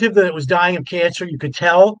relative that was dying of cancer, you could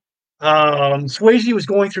tell. Swayze was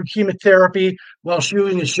going through chemotherapy while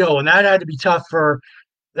shooting the show, and that had to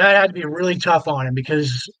be really tough on him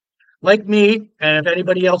because, like me, and if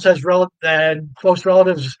anybody else has close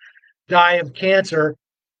relatives die of cancer,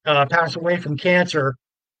 pass away from cancer,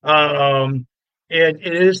 um, it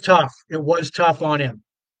is tough. It was tough on him.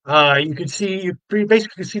 You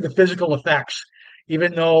basically see the physical effects,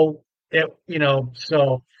 even though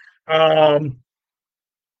so, um,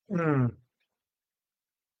 hmm,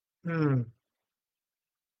 hmm.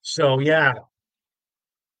 So yeah.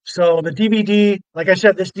 So the DVD, like I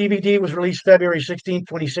said, this DVD was released February 16th,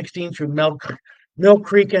 2016 through Milk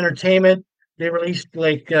Creek Entertainment. They released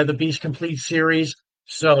the Beast Complete series.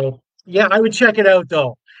 So yeah, I would check it out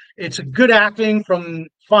though. It's a good acting from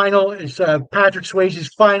final. It's Patrick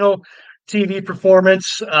Swayze's final TV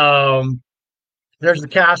performance. There's the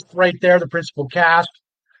cast right there, the principal cast.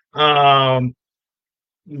 Um,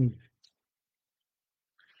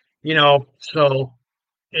 so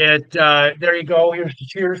there you go. Here's the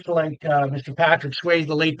cheers to Mr. Patrick Swayze,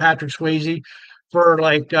 the late Patrick Swayze, for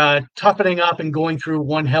toughening up and going through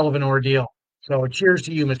one hell of an ordeal. So cheers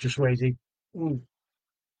to you, Mr. Swayze. Mm,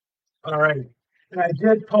 all right. And I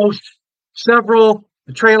did post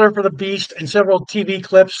the trailer for the Beast and several TV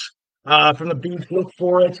clips from the Beast. Look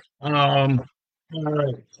for it. All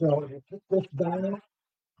right. So put this back.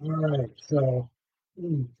 All right. So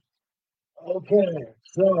mm, okay.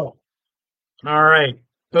 So all right.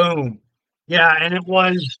 Boom. Yeah, and it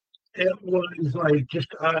was like just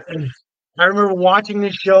I remember watching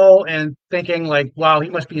this show and thinking like, wow, he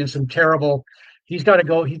must be in some terrible he's got to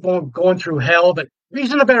go. He's going through hell, but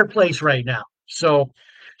he's in a better place right now. So,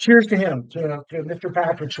 cheers to him, to Mr.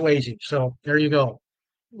 Patrick Swayze. So there you go.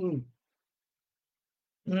 Mm,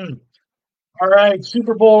 mm. All right,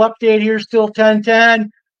 Super Bowl update here. Still 10-10.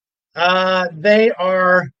 They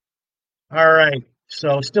are all right.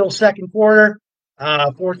 So still second quarter,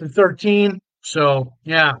 fourth and 13. So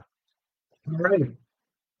yeah. All right.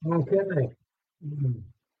 Okay. Mm.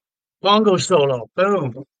 Bongo solo.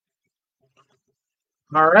 Boom.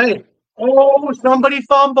 All right. Oh, somebody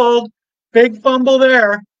fumbled. Big fumble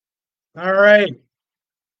there. All right.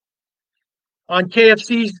 On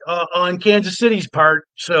KFC's, on Kansas City's part.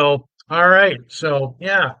 So, all right. So,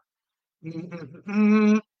 yeah.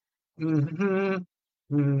 Mm-hmm, mm-hmm,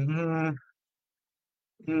 mm-hmm,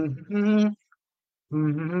 mm-hmm,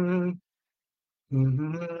 mm-hmm,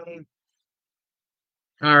 mm-hmm.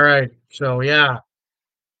 All right. So, yeah.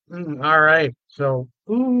 All right. So,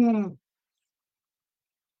 ooh,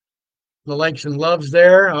 the likes and loves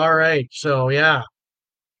there. All right. So, yeah.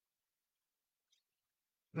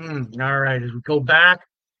 All right. As we go back,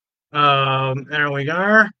 there we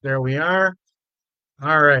are. There we are.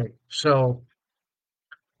 All right. So,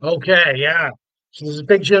 okay. Yeah. So, this is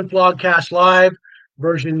Big Jims Blogcast Live,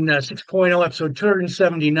 version 6.0, episode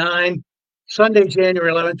 279, Sunday,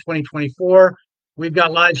 January 11th, 2024. We've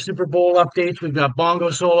got live Super Bowl updates. We've got bongo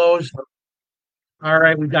solos. All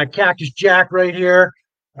right. We've got Cactus Jack right here.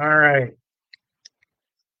 All right.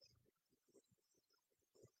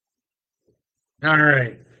 All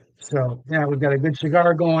right. So, yeah, we've got a good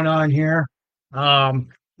cigar going on here. Um,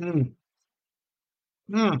 mm,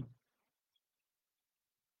 mm.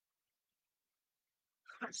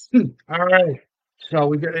 All right. So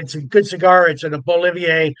we got it's a good cigar. It's a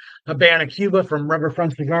Bolivier Habana Cuba from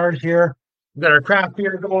Riverfront Cigars here. We've got our craft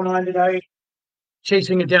beer going on tonight,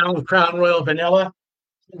 chasing it down with Crown Royal Vanilla.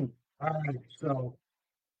 All right. So,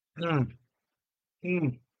 mm,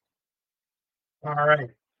 mm, all right.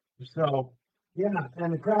 So, yeah,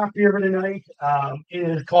 and the craft beer for tonight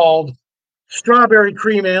is called Strawberry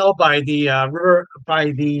Cream Ale by the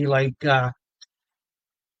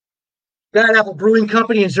Bad Apple Brewing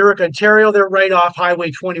Company in Zurich, Ontario. They're right off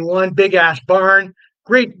Highway 21, Big Ash Barn.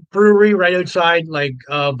 Great brewery right outside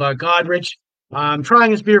of Godrich. I'm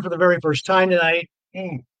trying this beer for the very first time tonight.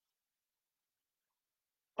 Mm.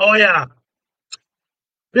 Oh yeah,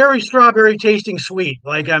 very strawberry tasting sweet.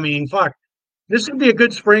 Like I mean, fuck, this would be a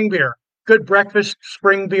good spring beer, good breakfast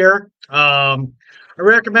spring beer. I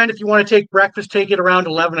recommend if you want to take breakfast, take it around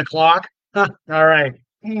 11 o'clock. Huh. All right.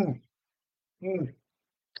 Mm, mm.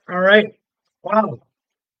 All right. Wow.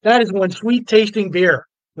 That is one sweet tasting beer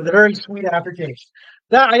with a very sweet aftertaste.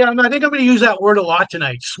 I think I'm going to use that word a lot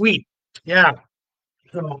tonight. Sweet. Yeah.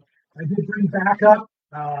 So I did bring back up.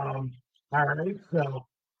 All right. So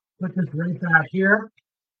put this right back here.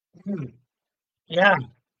 Mm, yeah.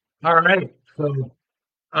 All right. So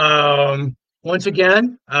once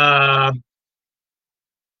again, mm,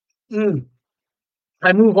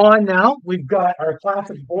 I move on now. We've got our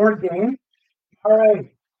classic board game. All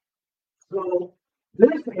right. So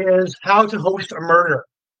this is how to host a murder.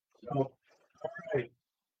 So, all right.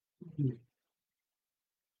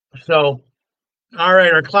 So, all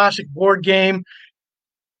right, our classic board game.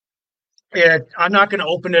 I'm not going to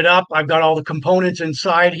open it up. I've got all the components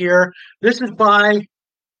inside here. This is by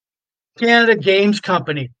Canada Games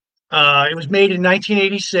Company. It was made in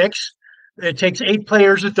 1986. It takes 8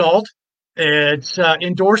 players adult. It's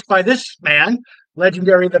endorsed by this man, late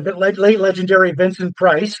legendary Vincent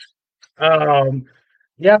Price. Um,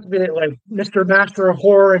 you have to be like Mr. Master of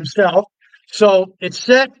Horror himself. So it's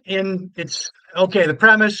okay. The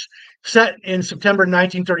premise set in September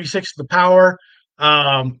 1936. The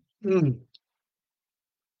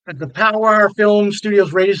Power Film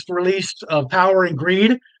Studios latest release of Power and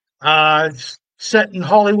Greed, set in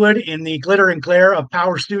Hollywood in the glitter and glare of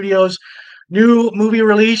Power Studios. New movie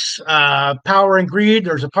release, Power and Greed.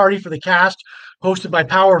 There's a party for the cast hosted by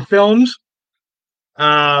Power Films.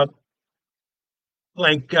 Uh,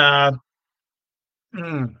 like mm,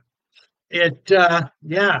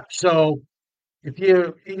 yeah. So if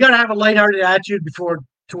you got to have a lighthearted attitude before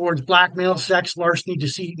towards blackmail, sex, larceny,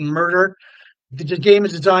 deceit, and murder. The game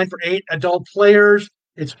is designed for 8 adult players.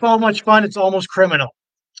 It's so much fun. It's almost criminal.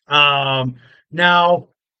 Now,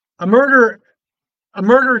 a murder a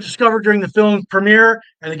murder is discovered during the film's premiere,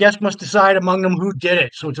 and the guest must decide among them who did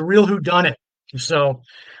it. So it's a real who done it. So,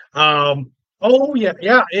 oh yeah,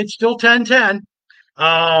 yeah, it's still 10-10.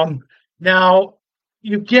 Now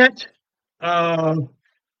you get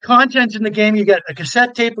content in the game. You get a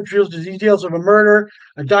cassette tape which reveals the details of a murder,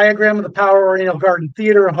 a diagram of the Power Oriental Garden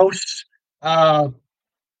Theater hosts uh,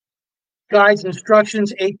 guides and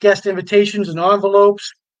instructions, 8 guest invitations and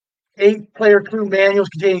envelopes, 8 player clue manuals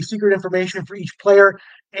containing secret information for each player,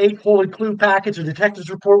 8 folded clue packets, a detective's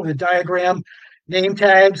report with a diagram, name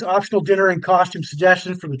tags, optional dinner and costume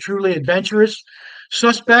suggestions for the truly adventurous.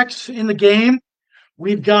 Suspects in the game,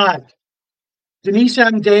 we've got Denise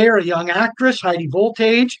M. Dare, a young actress, Heidi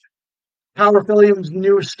Voltage, Power Film's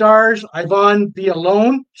newest stars, Yvonne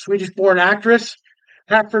Villalone, Swedish-born actress,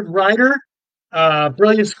 Hackford Ryder,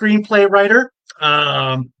 brilliant screenplay writer,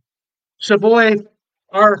 Savoy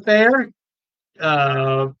R. Fair,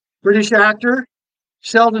 uh, British actor,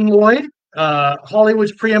 Sheldon Lloyd,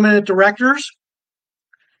 Hollywood's preeminent directors,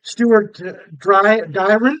 Stuart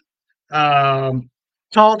Dyron, um,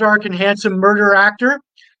 tall, dark, and handsome murder actor,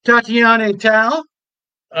 Tatiana Tal,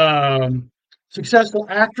 um, successful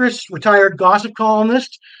actress, retired gossip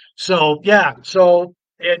columnist. So yeah, so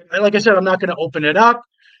like I said, I'm not going to open it up.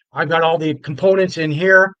 I've got all the components in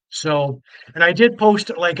here. So, and I did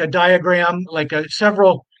post like a diagram, like a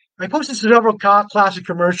several. I posted several classic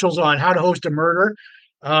commercials on how to host a murder,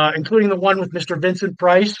 including the one with Mr. Vincent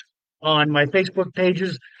Price on my Facebook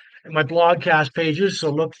pages and my blogcast pages. So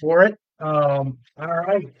look for it. All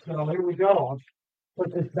right, so here we go. I'll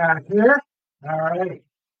put this back here. All right.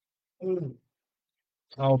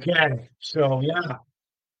 Okay, so yeah.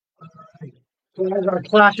 So that's our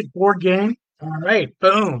classic board game. All right,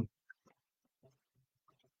 boom.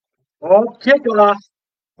 Oh, kickoff.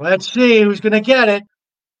 Let's see who's going to get it.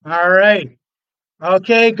 All right.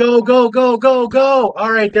 Okay, go, go, go, go, go.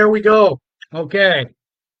 All right, there we go. Okay,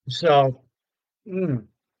 so, all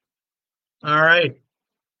right.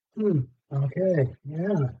 Okay,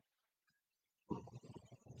 yeah.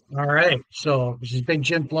 All right, so this is Big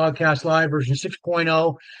Jim Blogcast Live version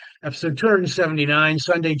 6.0, episode 279,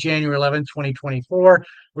 Sunday, January 11th, 2024.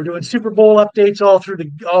 We're doing Super Bowl updates all through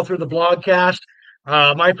the blogcast.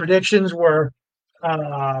 My predictions were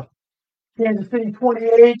Kansas City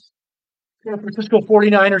 28, San Francisco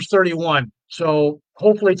 49ers 31. So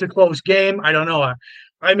hopefully it's a close game. I don't know.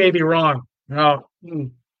 I may be wrong. No.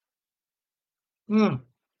 Mm. All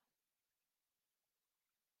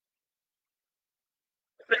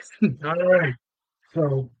right.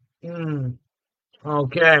 So,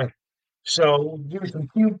 okay. So give me some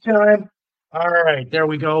cube time. All right, there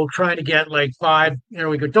we go. Trying to get like 5. There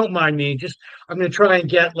we go. Don't mind me. Just I'm gonna try and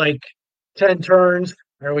get like 10 turns.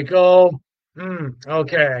 There we go.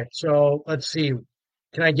 Okay, so let's see.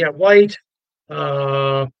 Can I get white?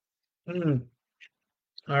 Uh, mm,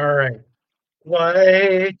 all right.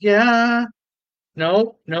 White, yeah.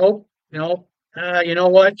 No, no, no. You know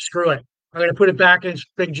what? Screw it. I'm gonna put it back in its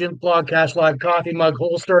Big Jim Blogcast Live coffee mug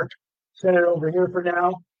holster. Set it over here for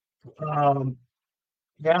now. Um,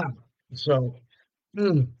 yeah. So,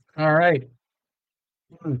 all right.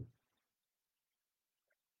 Mm,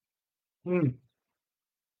 mm.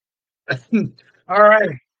 All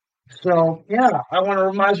right. So, yeah, I want to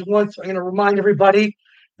remind once. I'm going to remind everybody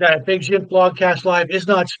that Big Jim Blogcast Live is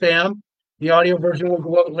not spam. The audio version will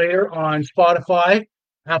go out later on Spotify,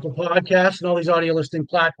 Apple Podcasts, and all these audio listening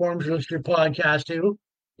platforms. You listen to your podcast too.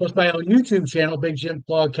 Plus my own YouTube channel, Big Jim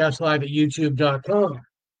Blogcast Live at youtube.com.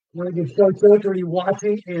 I want to give shout out to everybody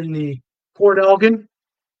watching in the Port Elgin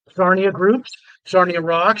Sarnia groups, Sarnia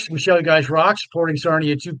Rocks, Michelle You Guys Rock, supporting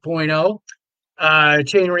Sarnia 2.0,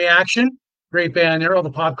 Chain Reaction, great band there, all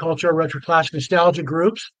the pop culture, retro classic nostalgia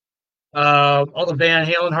groups, all the Van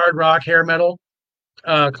Halen, hard rock, hair metal,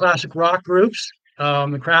 classic rock groups,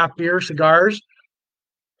 the craft beer, cigars,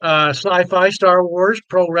 sci-fi, Star Wars,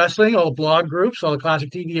 pro wrestling, all the blog groups, all the classic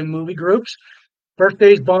TV and movie groups,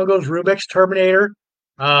 birthdays, bongos, rubicks, Terminator,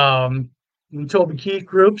 Toby Keith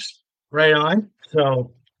groups, right on.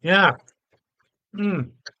 So, yeah.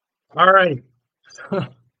 All right.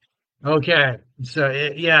 Okay. So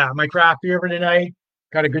yeah, my craft beer for tonight.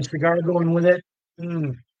 Got a good cigar going with it.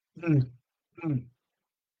 Mm, mm, mm.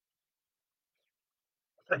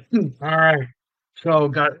 All right. So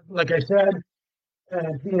got like I said,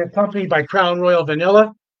 being accompanied by Crown Royal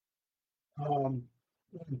Vanilla. Um,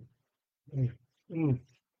 mm, mm,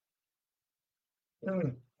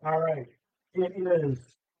 mm, All right. It is.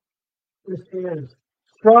 This is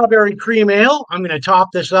strawberry cream ale. I'm going to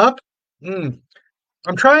top this up. Mm.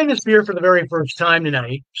 I'm trying this beer for the very first time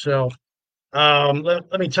tonight, so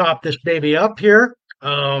let me top this baby up here.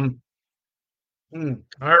 All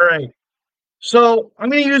right. So I'm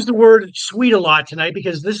going to use the word sweet a lot tonight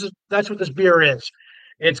because that's what this beer is.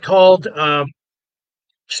 It's called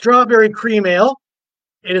Strawberry Cream Ale.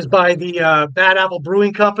 It is by the Bad Apple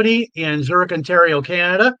Brewing Company in Zurich, Ontario,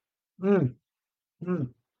 Canada. Mm, mm,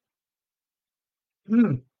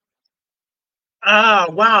 mm. Ah,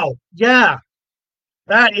 wow. Yeah.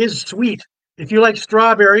 That is sweet. If you like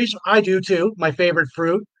strawberries, I do too. My favorite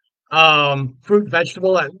fruit. Fruit,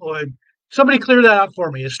 vegetable. Somebody clear that up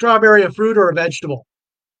for me. Is strawberry a fruit or a vegetable?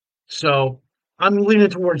 So I'm leaning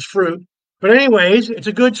towards fruit. But anyways, it's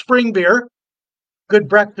a good spring beer, good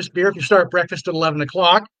breakfast beer if you start breakfast at 11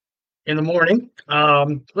 o'clock in the morning.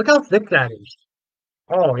 Look how thick that is.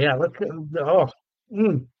 Oh yeah, look. Oh,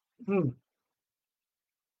 mm, mm,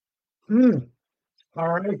 mm. All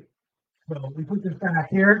right. So we put this back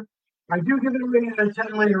here. I do give it away at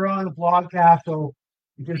 10 later on in the blogcast. So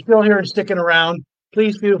if you're still here and sticking around,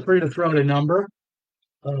 please feel free to throw in a number.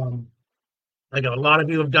 Um, like a lot of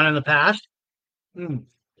you have done in the past. Mm.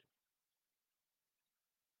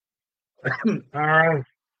 All right.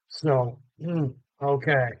 So,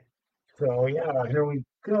 okay. So, yeah, here we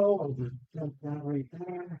go. I'll just jump down right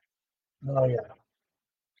there. Oh, yeah.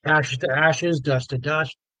 Ashes to ashes, dust to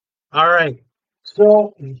dust. All right.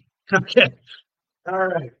 So, okay. All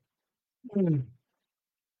right. Mm,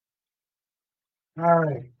 all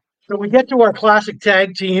right. So we get to our classic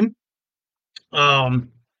tag team,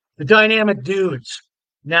 um, the Dynamic Dudes.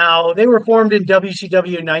 Now, they were formed in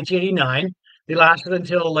WCW in 1989. They lasted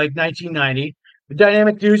until like 1990. The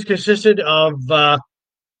Dynamic Dudes consisted of Johnny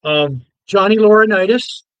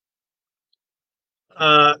Laurinaitis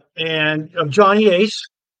and of Johnny Ace,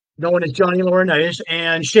 known as Johnny Laurinaitis,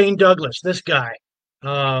 and Shane Douglas, this guy.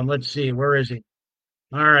 Let's see, where is he?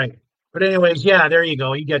 All right. But anyways, yeah, there you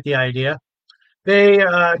go. You get the idea. They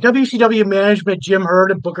WCW management Jim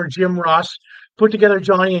Herd and Booker Jim Ross put together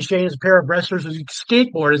Johnny and Shane as a pair of wrestlers with a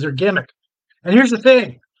skateboard as their gimmick. And here's the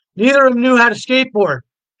thing: neither of them knew how to skateboard.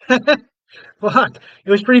 Fuck,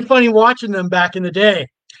 it was pretty funny watching them back in the day.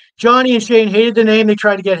 Johnny and Shane hated the name. They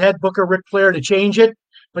tried to get head booker Ric Flair to change it,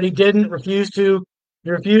 but he didn't. Refused to. He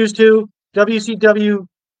refused to. WCW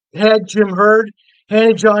head Jim Herd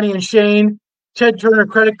handed Johnny and Shane Ted Turner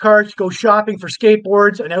credit cards to go shopping for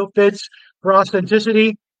skateboards and outfits for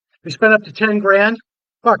authenticity. They spent up to 10 grand.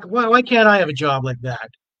 Fuck, why can't I have a job like that?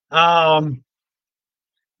 Um,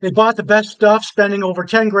 they bought the best stuff, spending over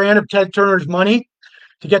 10 grand of Ted Turner's money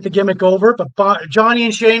to get the gimmick over. But Johnny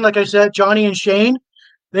and Shane, like I said, Johnny and Shane,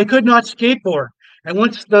 they could not skateboard. And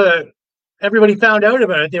once everybody found out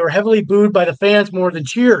about it, they were heavily booed by the fans more than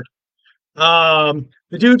cheered. The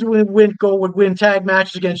dudes would win tag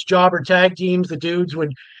matches against jobber tag teams. The dudes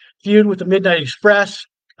would feud with the Midnight Express,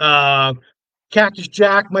 Cactus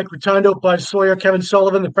Jack, Mike Rotundo, Bud Sawyer, Kevin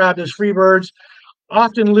Sullivan, the Fabulous Freebirds,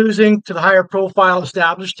 often losing to the higher profile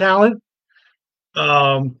established talent.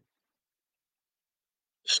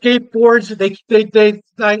 Skateboards, they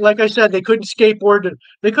like I said, they couldn't skateboard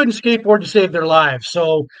to save their lives.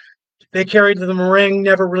 So they carried them in the ring,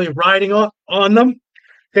 never really riding on them.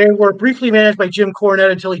 They were briefly managed by Jim Cornette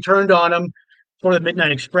until he turned on them for the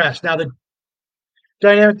Midnight Express. Now the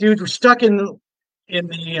Dynamic Dudes were stuck in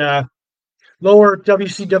the lower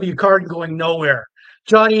WCW card and going nowhere.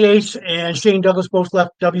 Johnny Ace and Shane Douglas both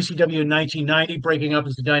left WCW in 1990, breaking up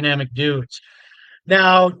as the Dynamic Dudes.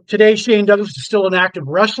 Now, today, Shane Douglas is still an active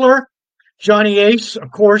wrestler. Johnny Ace, of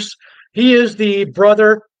course, he is the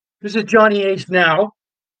brother. This is Johnny Ace now.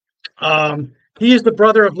 He is the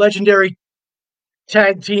brother of legendary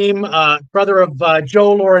tag team, brother of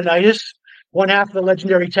Joe Laurinaitis, one half of the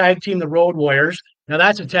legendary tag team, the Road Warriors. Now,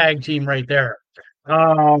 that's a tag team right there.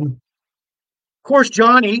 Of course,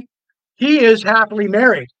 Johnny, he is happily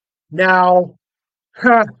married. Now,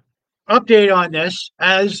 update on this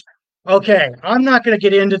as okay, I'm not going to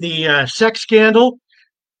get into the sex scandal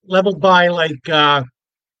leveled by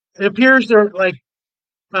it appears they're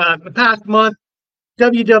the past month,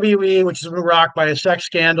 WWE, which is rocked by a sex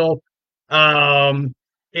scandal.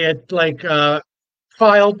 It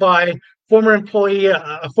filed by a former employee.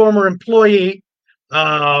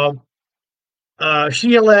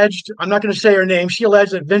 She alleged, I'm not going to say her name, she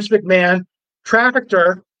alleged that Vince McMahon trafficked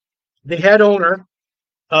her, the head owner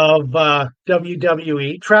of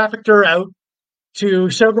WWE, trafficked her out to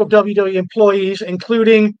several WWE employees,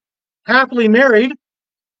 including happily married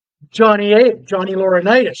Johnny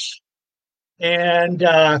Laurinaitis. And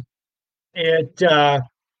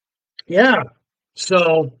yeah.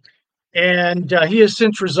 So, and he has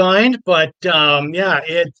since resigned, but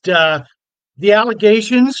the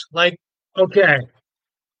allegations, okay.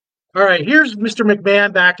 All right, here's Mr.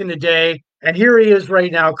 McMahon back in the day, and here he is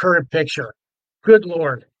right now, current picture. Good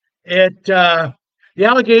Lord. The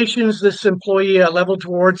allegations this employee leveled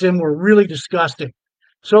towards him were really disgusting.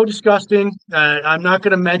 So disgusting. I'm not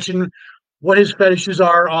going to mention what his fetishes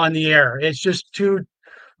are on the air. It's just too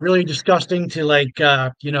really disgusting to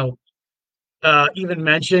even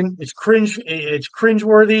mention. It's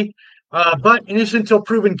cringeworthy. But innocent until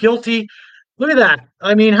proven guilty. Look at that.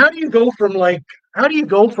 I mean, how do you go from like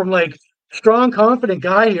strong, confident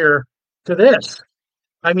guy here to this?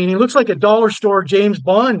 I mean, he looks like a dollar store James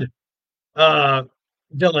Bond uh,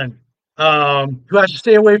 villain who has to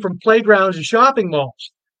stay away from playgrounds and shopping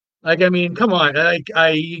malls. Like, I mean, come on.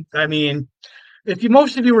 I mean, if you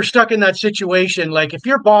most of you were stuck in that situation, like if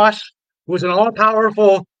your boss was an all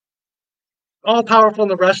powerful in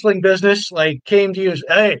the wrestling business, like came to you as,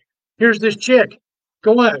 hey, here's this chick,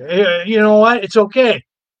 go on, you know what? It's okay.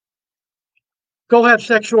 Go have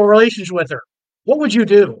sexual relations with her. What would you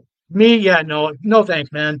do? Me, yeah, no, no,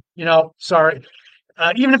 thanks, man. You know, sorry.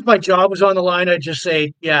 Even if my job was on the line, I'd just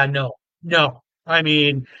say, yeah, no, no. I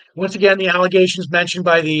mean, once again, the allegations mentioned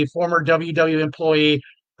by the former WW employee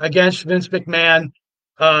against Vince McMahon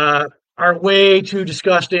uh, are way too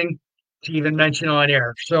disgusting to even mention on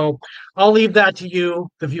air. So I'll leave that to you,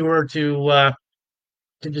 the viewer, to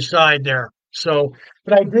decide there. So,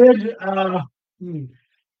 but I did. Hmm,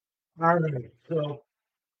 all right. So,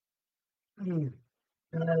 hmm,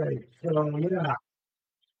 all right. So yeah,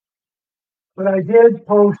 but I did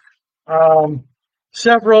post um,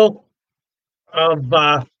 several of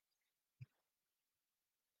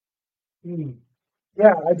hmm,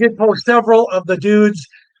 yeah, I did post several of the dudes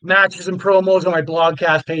matches and promos on my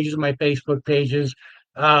blogcast pages and my Facebook pages.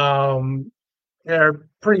 Um, they're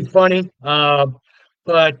pretty funny,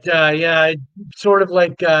 but yeah, sort of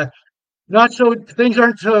like not so things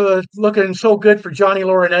aren't looking so good for Johnny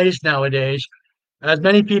Laurinaitis nowadays. As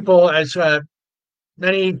many female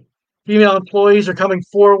employees are coming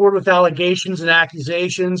forward with allegations and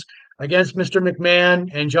accusations against Mr. McMahon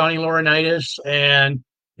and Johnny Laurinaitis, and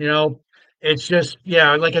you know, it's just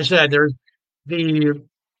yeah, like I said, there's the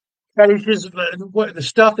fetishes, what the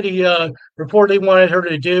stuff that he reportedly wanted her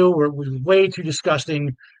to do was way too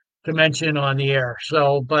disgusting to mention on the air.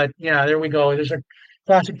 So, but yeah, there we go. There's a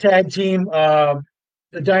classic tag team, the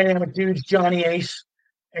dynamic dudes, Johnny Ace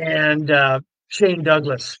and Shane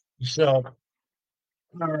Douglas. So,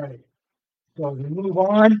 all right. So we move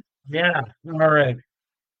on. Yeah. All right.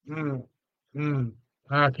 Mm, mm,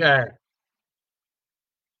 okay.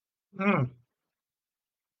 Mm,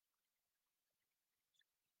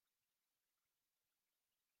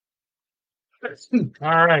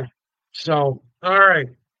 all right. So, all right.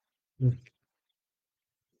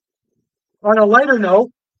 On a lighter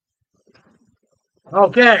note,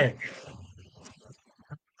 okay.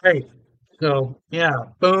 Hey. So, yeah.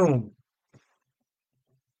 Boom.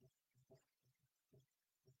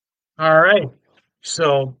 All right.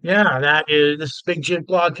 So, yeah, this is Big Jims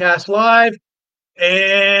Blogcast Live,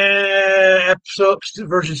 and episode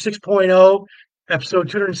version 6.0, episode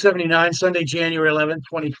 279, Sunday, January 11th,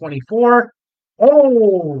 2024.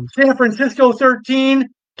 Oh, San Francisco 13,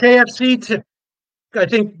 KFC. I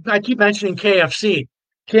think I keep mentioning KFC.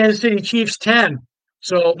 Kansas City Chiefs 10.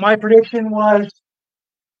 So my prediction was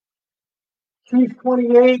Chiefs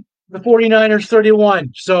 28, the 49ers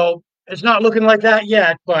 31. So it's not looking like that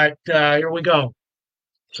yet, but here we go.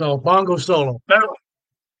 So bongo solo.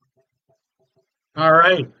 All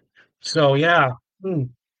right. So yeah. Hmm.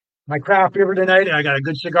 My craft beer tonight. I got a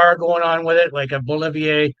good cigar going on with it, like a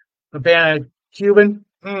Bolivier Habana Cuban.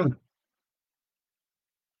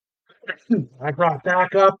 I brought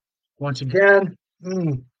back up once again.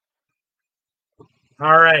 Mm.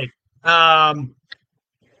 All right. Um,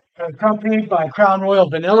 Accompanied by Crown Royal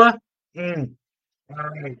Vanilla. Mm. All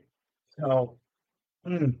right. So,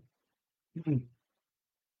 mm, mm,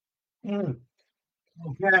 mm.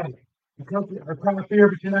 Okay. Our craft beer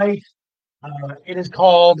for tonight. It is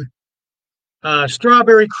called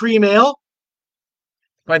Strawberry Cream Ale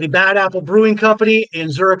by the Bad Apple Brewing Company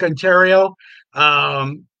in Zurich, Ontario.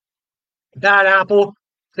 Um, Bad Apple.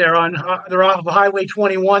 They're off of Highway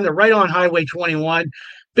 21. They're right on Highway 21.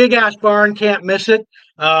 Big ass barn, can't miss it.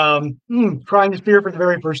 Trying this beer for the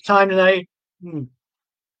very first time tonight. Mm,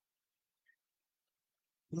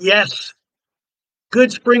 yes,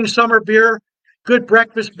 good spring summer beer. Good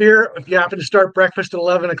breakfast beer if you happen to start breakfast at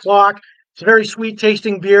 11 o'clock. It's a very sweet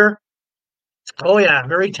tasting beer. Oh yeah,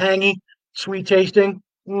 very tangy, sweet tasting.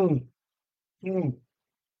 Mm, mm,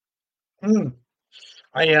 mm.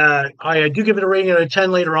 I do give it a rating out of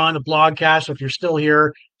 10 later on in the blogcast. So if you're still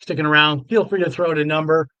here, sticking around, feel free to throw out a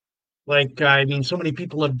number. Like I mean, so many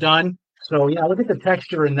people have done. So yeah, look at the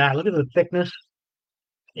texture in that. Look at the thickness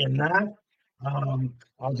in that.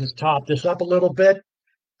 I'll just top this up a little bit.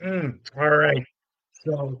 All right.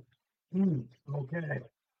 So, okay.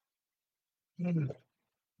 Mm,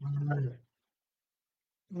 all right.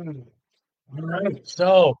 Mm, all right.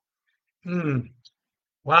 So, mm,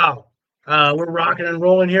 wow. We're rocking and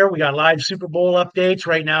rolling here. We got live Super Bowl updates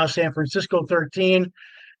right now. San Francisco 13,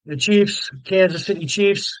 the Chiefs, Kansas City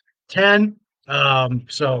Chiefs, 10.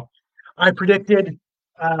 So I predicted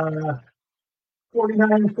uh,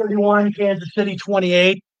 49-31, Kansas City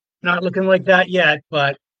 28. Not looking like that yet,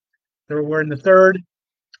 but we're in the third,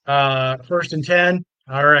 first and 10.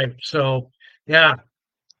 All right. So, yeah.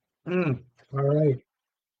 Mm, all right.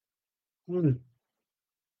 Mm,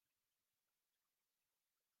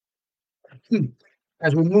 mm.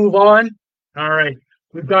 As we move on, all right.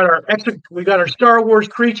 We got our Star Wars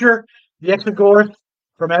creature, the Exogorth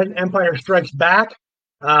from Empire Strikes Back.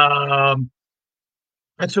 Um,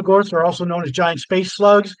 Exogorths are also known as giant space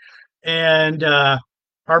slugs, and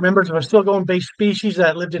are members of a still going based species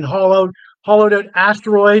that lived in hollowed out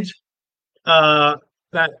asteroids uh,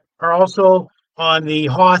 that are also on the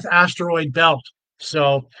Hoth asteroid belt.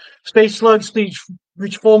 So, space slugs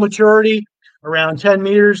reach full maturity around 10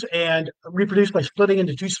 meters and reproduce by splitting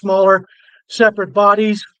into two smaller separate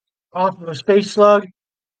bodies off of a space slug.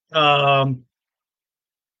 Um,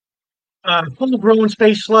 a full grown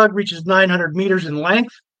space slug reaches 900 meters in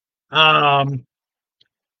length. Um,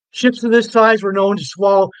 Ships of this size were known to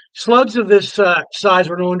swallow, slugs of this size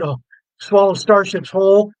were known to swallow starships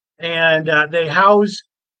whole, and they house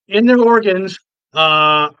in their organs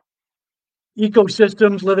uh,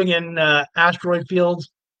 ecosystems living in asteroid fields.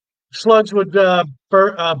 Slugs would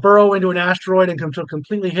burrow into an asteroid and come to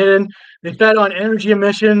completely hidden. They fed on energy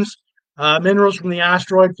emissions, minerals from the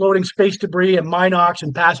asteroid, floating space debris, and minox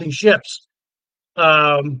and passing ships.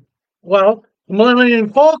 Um, well, the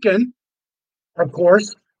Millennium Falcon, of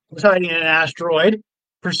course, was hiding in an asteroid,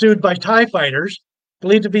 pursued by TIE fighters,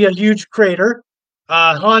 believed to be a huge crater.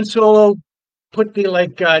 Han Solo put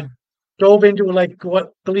the dove into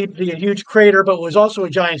what believed to be a huge crater, but was also a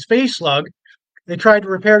giant space slug. They tried to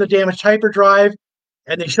repair the damaged hyperdrive,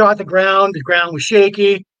 and they shot the ground. The ground was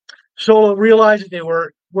shaky. Solo realized that they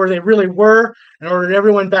were where they really were and ordered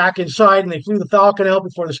everyone back inside, and they flew the Falcon out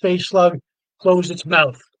before the space slug closed its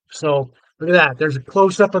mouth. So look at that. There's a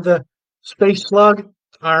close up of the space slug.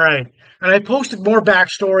 All right. And I posted more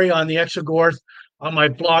backstory on the Exogorth on my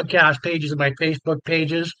blogcast pages and my Facebook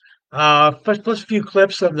pages, plus a few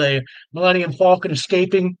clips of the Millennium Falcon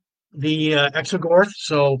escaping the Exogorth.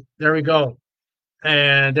 So there we go.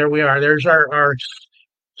 And there we are. There's our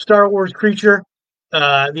Star Wars creature,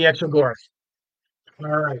 the Exogorth.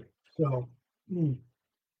 All right. So,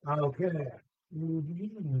 okay.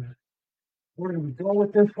 Mhm. Where do we go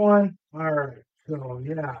with this one? All right. So,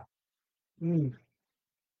 yeah. Mm,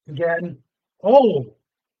 Again. Oh,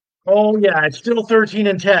 oh, yeah. It's still 13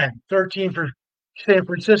 and 10. 13 for San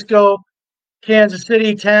Francisco, Kansas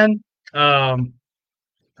City, 10. Um,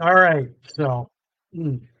 all right. So,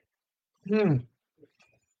 mm, mm.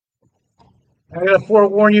 I'm going to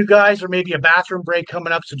forewarn you guys, there may be a bathroom break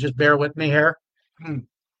coming up, so just bear with me here. Mm,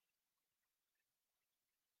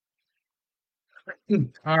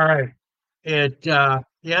 all right.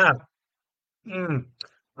 Yeah. Mm.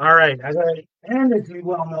 All right. I got it. And as you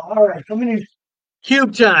well know. All right. So many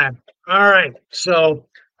cube time. All right. So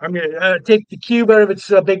I'm going to take the cube out of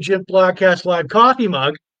its Big Jim Blogcast Live coffee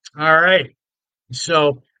mug. All right.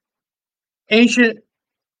 So ancient,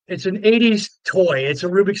 it's an 80s toy. It's a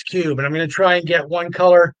Rubik's Cube. And I'm going to try and get one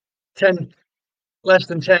color, 10, less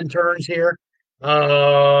than 10 turns here.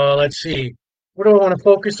 Let's see. What do I want to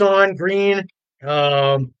focus on? Green.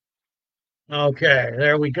 Um, okay.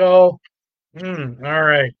 There we go. All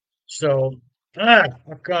right. So,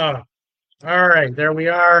 okay. All right. There we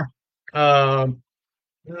are. Um,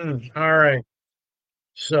 all right.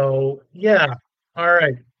 So, yeah. All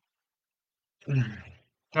right.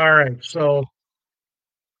 All right. So,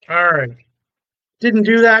 all right. Didn't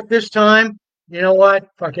do that this time. You know what?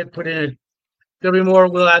 Fuck it. Put in. There'll be more.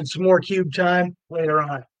 We'll add some more cube time later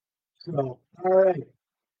on. So, all right.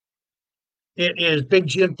 It is Big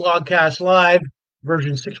Jim Blogcast Live,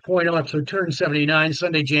 version 6.0, episode 279,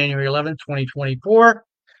 Sunday, January 11th, 2024.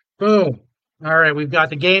 Boom. All right, we've got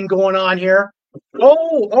the game going on here.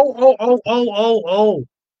 Oh.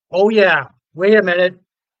 Oh, yeah. Wait a minute.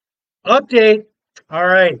 Update. All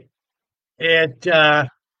right. It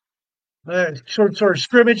sort of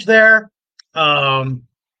scrimmage there. Um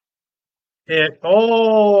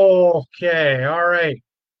okay. All right.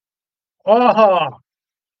 Aha.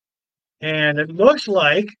 And it looks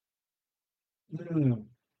like hmm,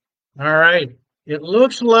 all right. It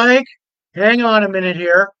looks like hang on a minute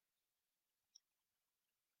here.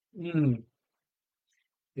 Hmm,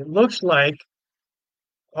 it looks like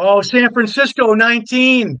San Francisco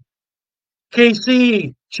 19.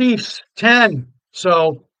 KC Chiefs 10.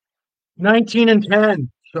 So 19 and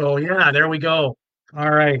 10. So yeah, there we go.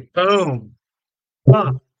 All right. Boom.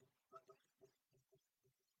 Huh.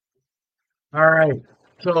 All right.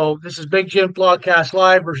 So this is Big Jim Blogcast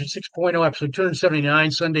Live version 6.0, episode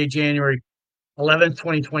 279, Sunday, January 11th,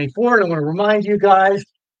 2024. And I want to remind you guys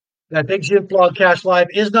that Big Jim Blogcast Live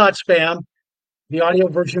is not spam. The audio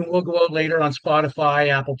version will go out later on Spotify,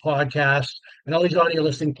 Apple Podcasts, and all these audio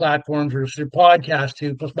listening platforms or podcast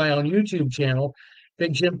too, plus my own YouTube channel,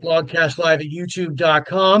 Big Jim Blogcast Live at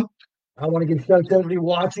youtube.com. I want to give shout out to everybody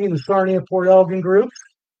watching in the Sarnia Port Elgin groups,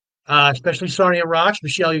 especially Sarnia Rocks.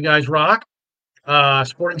 Michelle, you guys rock.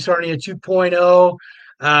 Sporting Sarnia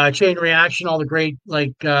 2.0, Chain Reaction, all the great, all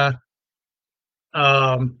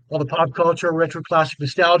the pop culture, retro classic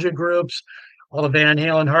nostalgia groups, all the Van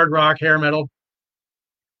Halen, hard rock, hair metal,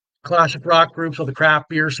 classic rock groups, all the craft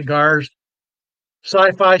beer, cigars,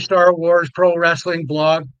 sci-fi, Star Wars, pro wrestling,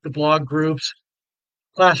 the blog groups,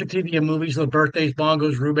 classic TV and movies, the birthdays,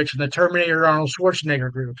 bongos, rubicks, and the Terminator, Arnold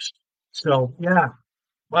Schwarzenegger groups. So yeah,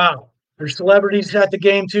 wow. There's celebrities at the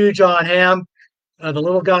game too. John Hamm, the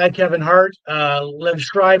little guy, Kevin Hart, Liv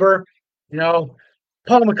Schreiber, you know,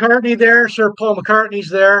 Paul McCartney there, Sir Paul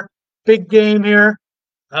McCartney's there. Big game here.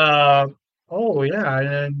 Uh, oh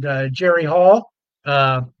yeah, and Jerry Hall.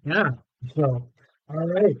 Yeah. So, all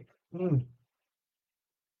right. Mm,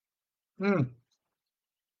 mm,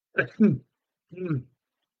 mm.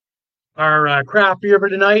 Our craft beer for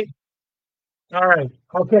tonight. All right.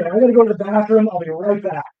 Okay, I'm gonna go to the bathroom. I'll be right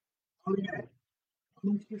back. Okay.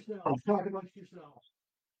 Amongst yourselves. Talk amongst yourselves.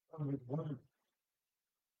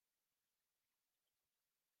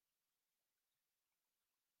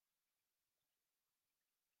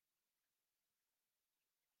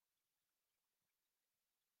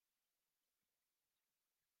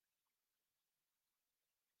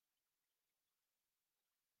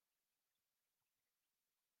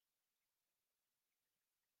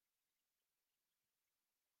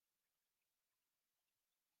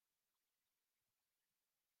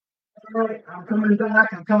 All right, I'm coming back.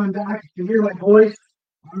 I'm coming back. You can hear my voice.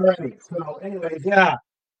 All right. So, anyways, yeah.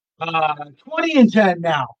 20 and 10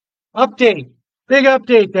 now. Update. Big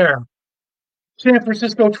update there. San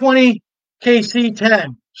Francisco 20, KC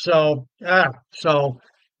 10. So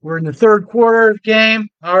we're in the third quarter of the game.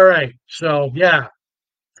 All right. So yeah.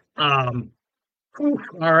 Um,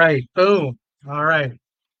 all right. Boom. All right.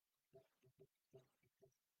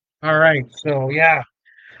 All right. So yeah.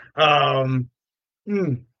 Um,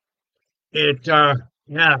 hmm, it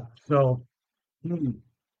yeah. So hmm,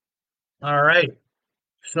 all right.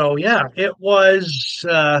 So yeah, it was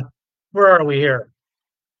where are we here?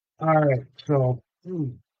 All right. So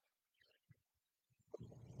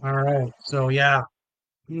all right. So yeah.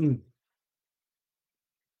 Hmm,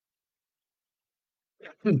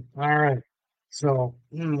 all right. So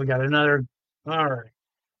we got another. All right.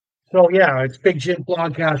 So yeah, it's Big Jim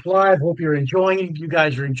Blogcast Live. Hope you're enjoying it. You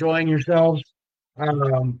guys are enjoying yourselves.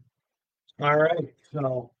 Um, all right.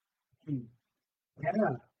 So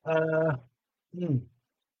yeah. Uh,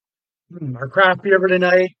 hmm, our craft beer for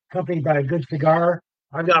tonight, accompanied by a good cigar.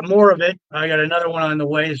 I've got more of it. I got another one on the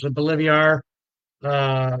way. It's a Bolivar,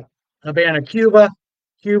 uh, Havana, Cuba,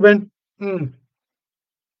 Cuban. Mm,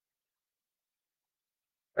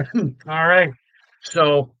 all right.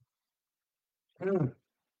 So mm,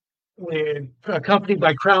 we're accompanied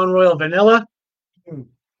by Crown Royal Vanilla. Mm,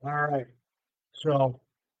 all right. So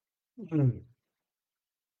mm,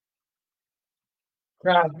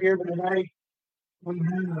 craft beer for tonight. We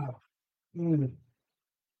have. Mm,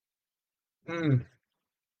 mm.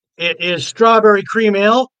 It is Strawberry Cream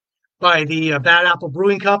Ale by the Bad Apple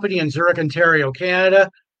Brewing Company in Zurich, Ontario, Canada.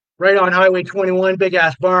 Right on Highway 21, big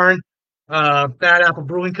ass barn. Bad Apple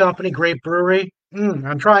Brewing Company, great brewery.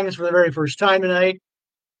 I'm trying this for the very first time tonight.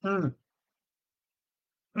 Mm,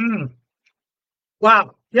 mm.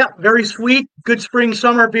 Wow. Yeah, very sweet. Good spring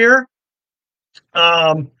summer beer.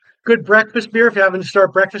 Um, Good breakfast beer if you're having to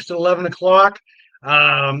start breakfast at 11 o'clock.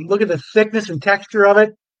 Look at the thickness and texture of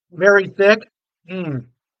it. Very thick. Mm.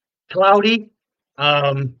 Cloudy.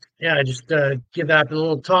 Yeah, just give that a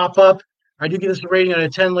little top up. I do give this a rating out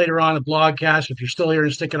of 10 later on in the blogcast. If you're still here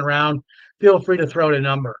and sticking around, feel free to throw out a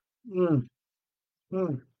number. Mm,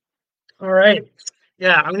 mm. All right.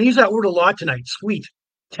 Yeah, I'm going to use that word a lot tonight. Sweet,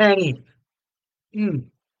 tangy.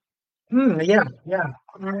 Mm, yeah, yeah.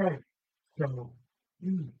 All right. So,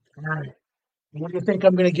 mm, all right. What do you think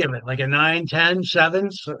I'm going to give it? Like a 9, 10,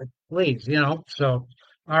 7? So, please, So,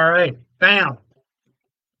 all right. Bam.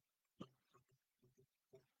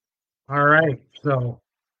 All right. So,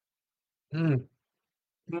 mm,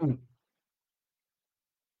 mm,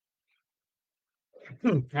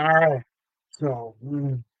 all right. So,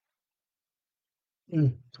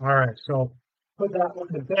 all right. So put that one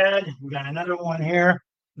to bed. We got another one here.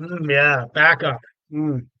 Yeah, back up.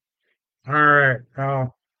 Mm. All right.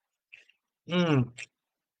 Mm,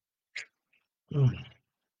 mm,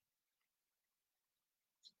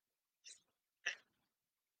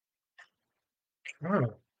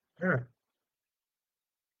 oh, yeah.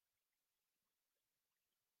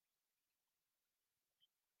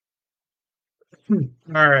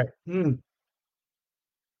 All right.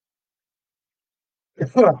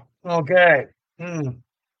 Okay. Mm,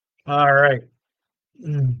 all right.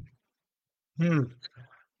 Mm, mm.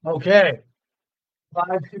 Okay.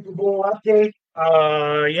 Live Super Bowl update.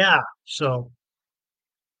 Yeah. So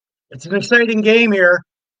it's an exciting game here.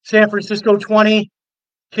 San Francisco 20,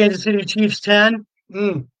 Kansas City Chiefs 10.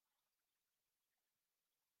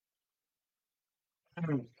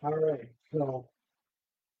 All right. So,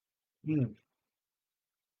 mm,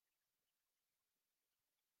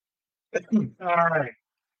 all right.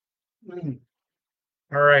 Mm,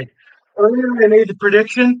 all right. Earlier, I made the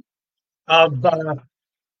prediction of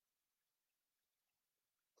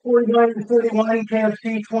 49 to 31,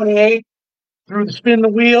 KFC 28. Through the spin the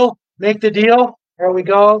wheel, make the deal. There we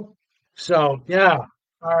go. So, yeah.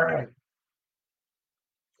 All right.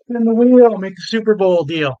 Spin the wheel, make the Super Bowl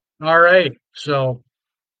deal. All right. So,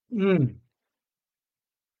 mm,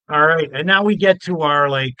 all right. And now we get to our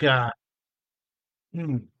mm,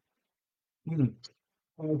 mm,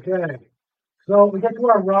 okay. So we get to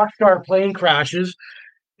our rock star plane crashes.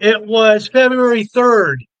 It was February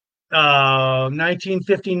 3rd,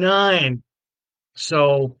 1959.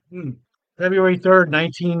 So, February 3rd,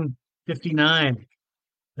 1959.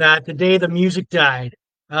 That the day the music died.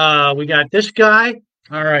 We got this guy.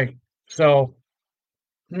 All right. So,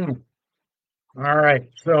 hmm, all right.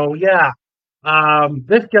 So, yeah.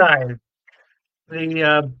 This guy,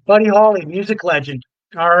 the Buddy Holly music legend.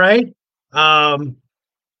 All right. Um,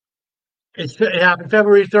 it happened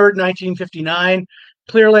February 3rd, 1959,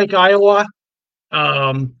 Clear Lake, Iowa,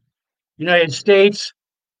 um, United States.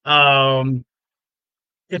 Um,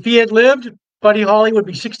 if he had lived, Buddy Holly would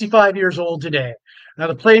be 65 years old today. Now,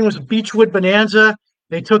 the plane was a Beechwood Bonanza.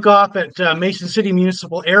 They took off at Mason City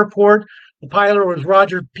Municipal Airport. The pilot was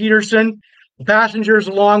Roger Peterson. The passengers,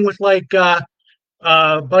 along with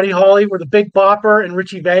Buddy Holly, were the Big Bopper and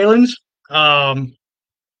Richie Valens. Um,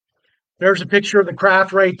 there's a picture of the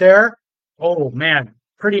craft right there. Oh man,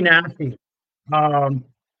 pretty nasty. Um,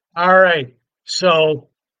 all right, so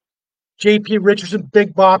J.P. Richardson,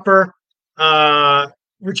 Big Bopper, uh,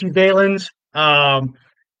 Richie Valens.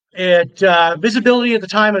 It visibility at the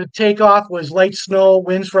time of takeoff was light snow,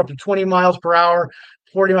 winds were up to 20 miles per hour,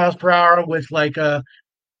 40 miles per hour, with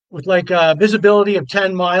visibility of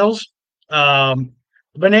 10 miles.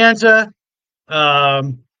 Bonanza,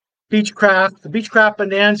 um, Beechcraft, the Beechcraft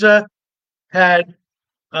Bonanza had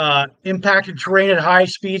impacted terrain at high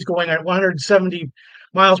speeds, going at 170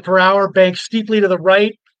 miles per hour, banked steeply to the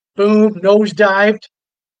right, boom, nose dived,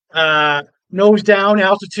 uh, nose down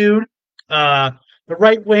altitude. Uh, the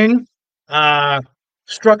right wing uh,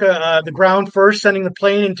 struck the ground first, sending the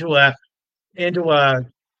plane into a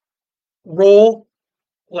roll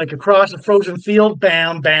like across a frozen field.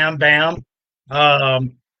 Bam, bam, bam.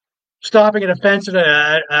 Um, stopping an offense at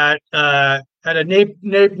a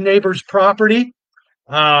neighbor's property.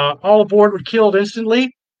 All aboard were killed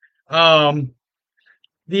instantly. Um,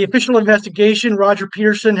 the official investigation, Roger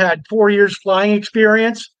Peterson had 4 years flying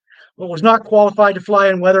experience, but was not qualified to fly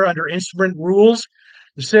in weather under instrument rules.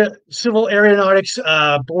 The Civil Aeronautics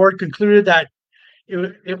Board concluded that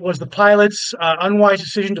it was the pilot's unwise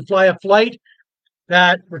decision to fly a flight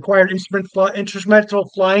that required instrumental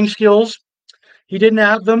flying skills. He didn't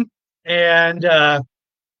have them, and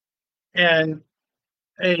and, and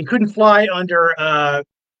he couldn't fly under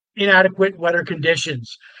inadequate weather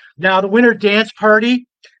conditions. Now, the winter dance party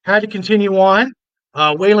had to continue on.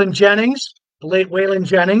 Waylon Jennings, the late Waylon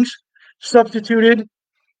Jennings, substituted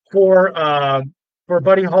for uh, for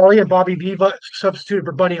Buddy Holly, and Bobby B substituted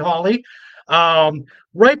for Buddy Holly. Um,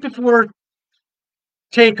 right before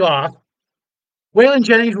takeoff, Waylon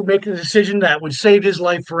Jennings would make a decision that would save his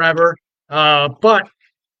life forever. But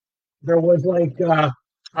there was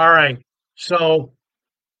all right, so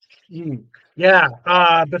yeah,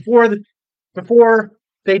 before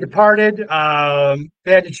they departed,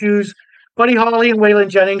 they had to choose. Buddy Holly and Waylon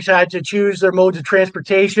Jennings had to choose their modes of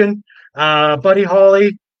transportation. Buddy Holly,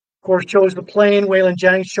 of course, chose the plane. Waylon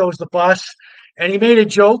Jennings chose the bus, and he made a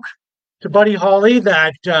joke to Buddy Holly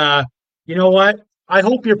that, you know what? I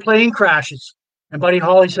hope your plane crashes. And Buddy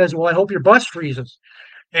Holly says, "Well, I hope your bus freezes."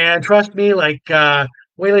 And trust me,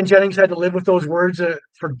 Waylon Jennings had to live with those words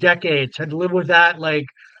for decades. Had to live with that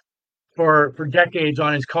for decades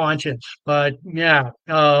on his conscience. But yeah,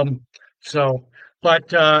 so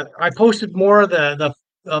but I posted more of the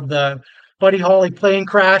of the Buddy Holly plane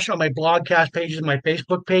crash on my blogcast pages and my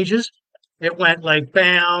Facebook pages. It went like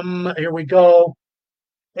bam, here we go.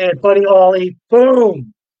 And Buddy Holly,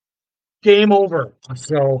 boom, game over.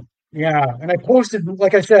 So yeah, and I posted,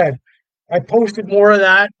 like I said, I posted more of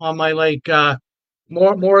that on my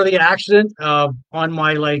more of the accident on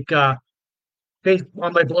my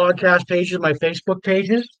on my blogcast pages, my Facebook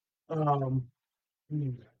pages. Um,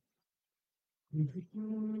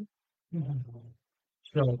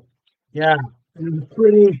 so yeah, it was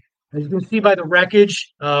pretty. As you can see by the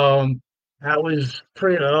wreckage, that was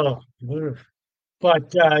pretty. Oh, ugh.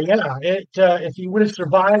 But yeah, it if he would have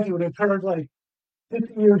survived, he would have turned like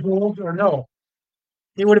 50 years old, or no,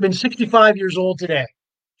 he would have been 65 years old today.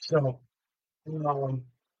 So um,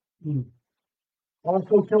 hmm.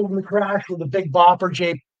 Also killed in the crash with a big bopper,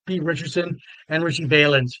 J.P. Richardson and Richie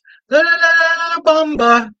Valens. Da da da da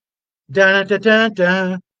bomba, da da da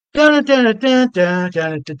da da da da da da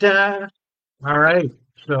da da da. All right,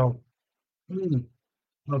 so hmm,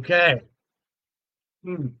 okay,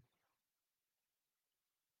 hmm,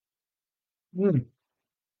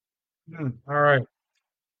 hmm, all right,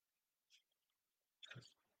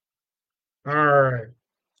 all right.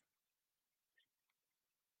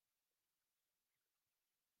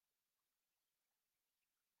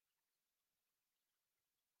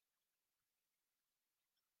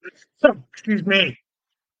 So, excuse me.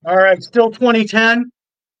 All right, still 2010.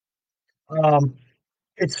 Um,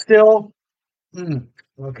 it's still hmm,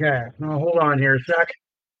 okay. Now hold on here a sec.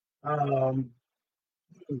 Um,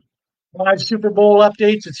 Live Super Bowl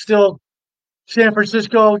updates. It's still San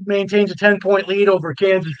Francisco maintains a 10-point lead over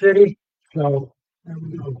Kansas City. So,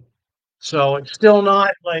 so it's still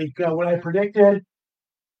not like what I predicted.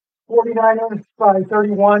 49ers by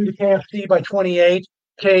 31 to KFC by 28.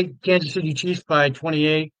 Kansas City Chiefs by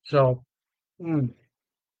 28. So, mm,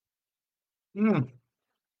 mm.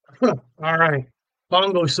 All right.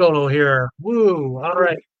 Bongo solo here. Woo. All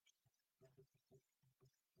right.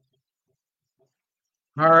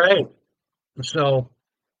 All right. So,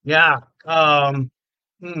 yeah. Mm,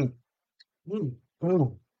 mm,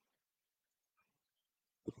 mm.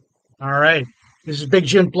 All right. This is Big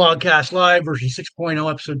Jim Blogcast Live, version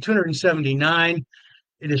 6.0, episode 279.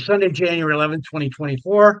 It is Sunday, January 11th,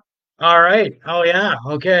 2024. All right. Oh, yeah.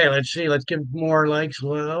 Okay. Let's see. Let's give more likes.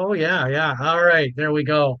 Oh, yeah. Yeah. All right. There we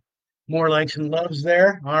go. More likes and loves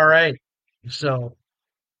there. All right. So,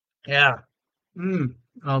 yeah. Mm,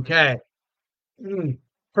 okay. Mm,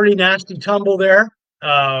 pretty nasty tumble there.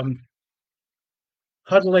 Um,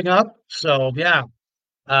 Huddling up. So, yeah.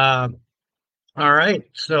 Um, all right.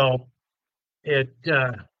 So, it,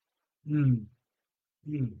 mm,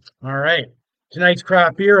 mm, all right. Tonight's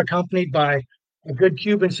craft beer accompanied by a good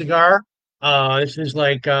Cuban cigar. This is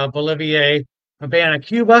like Bolivier Habana,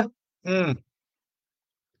 Cuba. Mm.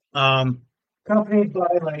 Um, Accompanied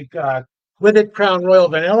by with it Crown Royal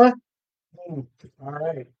Vanilla. Mm. All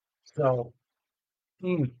right. So,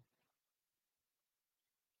 mm,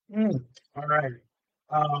 mm. All right.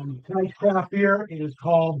 Tonight's craft beer is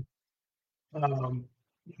called. Um,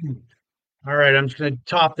 mm. All right. I'm just going to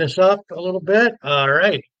top this up a little bit. All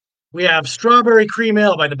right. We have Strawberry Cream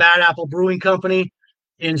Ale by the Bad Apple Brewing Company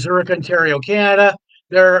in Zurich, Ontario, Canada.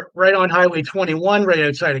 They're right on Highway 21, right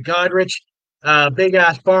outside of Godrich. Big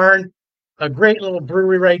ass barn, a great little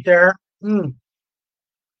brewery right there. Mm,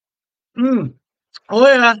 mm. Oh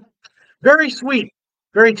yeah, very sweet,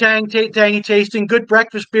 very tangy tasting. Good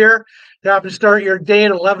breakfast beer. You have to start your day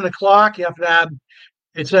at 11 o'clock. You have to have.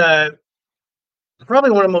 It's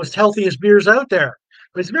probably one of the most healthiest beers out there.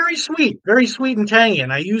 But it's very sweet and tangy.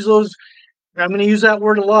 And I use those I'm going to use that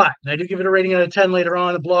word a lot. And I do give it a rating out of 10 later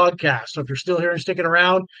on in the blogcast. So if you're still here and sticking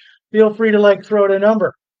around, feel free to throw out a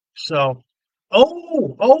number. So,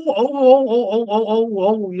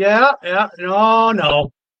 yeah, yeah, no,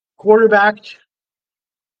 no. Quarterback,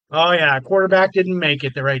 oh, yeah, quarterback didn't make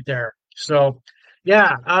it right there. So,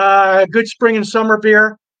 yeah, good spring and summer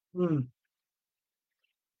beer. Mm,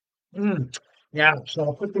 mm, yeah, so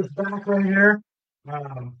I'll put this back right here.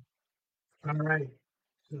 Um, all right,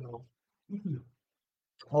 so,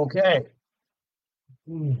 okay.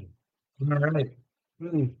 Mm, all right.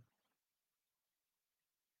 Mm.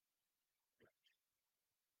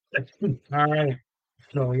 All right.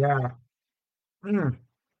 So yeah. Mm.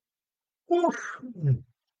 Oof. Mm.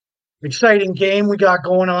 Exciting game we got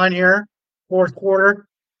going on here. Fourth quarter.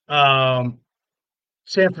 Um,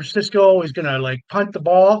 San Francisco is gonna punt the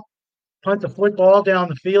ball, punt the football down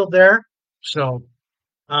the field there. So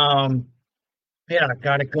um, yeah,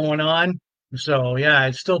 got it going on. So yeah,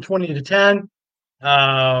 it's still 20-10.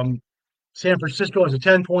 Um, San Francisco has a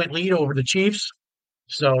 10-point lead over the Chiefs.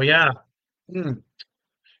 So yeah. Mm.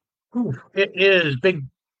 It is big.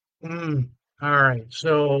 Mm, all right.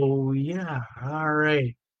 So yeah. All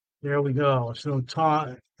right. There we go. So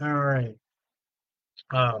Todd. All right.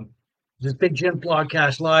 Um, this Big Jim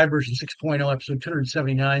Blogcast Live version 6.0, episode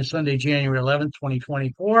 279, Sunday, January 11th,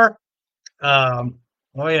 2024. Um,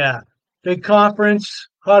 oh yeah. Big conference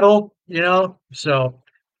huddle. So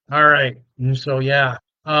all right. So yeah.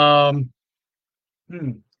 Um,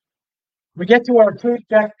 hmm. We get to our tape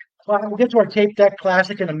deck. We'll get to our tape deck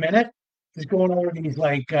classic in a minute. Just going over these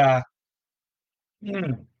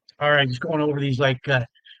Hmm. All right, just going over these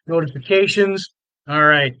notifications. All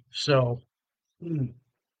right, so hmm,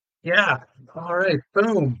 yeah. All right,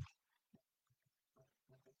 boom.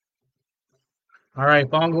 All right,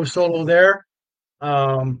 bongo solo there.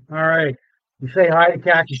 All right. You say hi to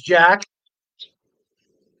Cactus Jack.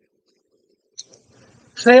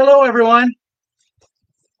 Say hello, everyone.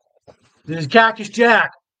 This is Cactus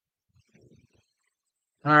Jack.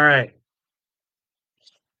 All right.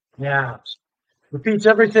 Yeah. Repeats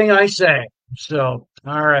everything I say. So,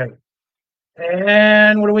 all right.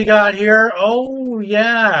 And what do we got here? Oh,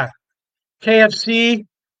 yeah. KFC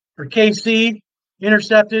or KC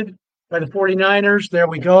intercepted by the 49ers. There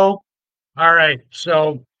we go. All right.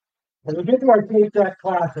 So when we get to our tape deck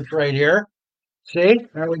classics right here, see,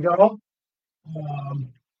 there we go. All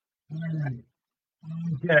right.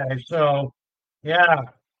 Okay. So, yeah.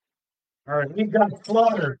 All right. We've got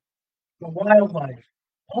Slaughter, the wildlife.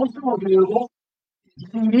 Also available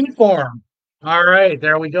in CD form. All right.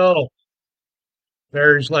 There we go.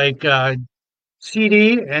 There's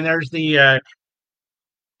CD and there's the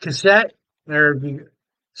cassette. There's the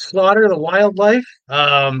Slaughter, the wildlife.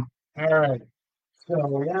 All right.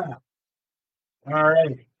 So, yeah. All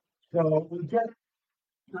right. So we get,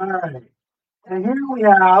 all right. And here we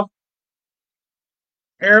have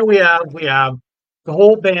the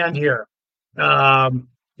whole band here. Um,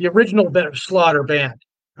 the original Slaughter band.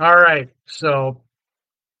 All right. So,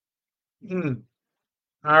 hmm,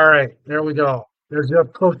 all right. There we go. There's a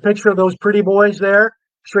close picture of those pretty boys there,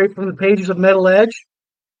 straight from the pages of Metal Edge.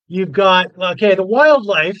 You've got, okay, The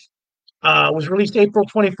Wildlife was released April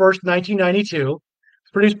 21st, 1992.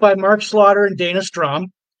 It's produced by Mark Slaughter and Dana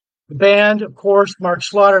Strum. The band, of course, Mark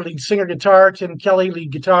Slaughter, lead singer guitar, Tim Kelly,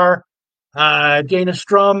 lead guitar, Dana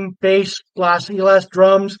Strum, bass, blast, ELS,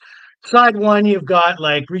 drums. Side one, you've got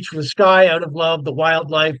like Reach for the Sky, Out of Love, The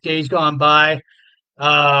Wildlife, Days Gone By.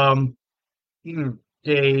 Um, hmm,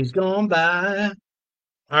 Days Gone By.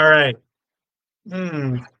 All right.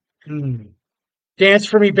 Hmm, hmm. Dance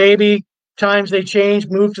for Me, Baby. Times They Change.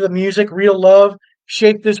 Move to the Music. Real Love.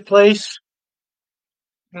 Shake This Place.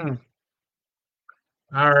 Hmm.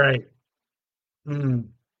 All right. Hmm.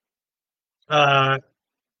 Uh,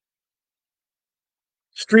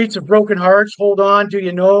 Streets of Broken Hearts, Hold On, Do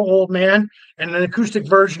You Know, Old Man, and an acoustic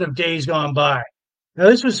version of Days Gone By. Now,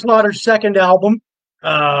 this was Slaughter's second album,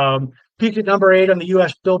 peaked at number 8 on the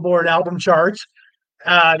U.S. Billboard album charts.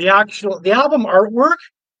 The album artwork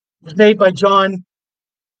was made by John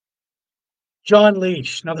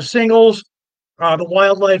Leach. Now, the singles, The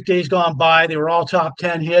Wildlife, Days Gone By, they were all top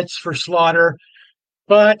 10 hits for Slaughter.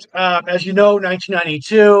 But as you know,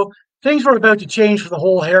 1992, things were about to change for the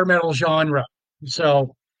whole hair metal genre.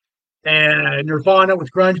 So and Nirvana with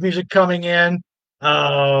grunge music coming in.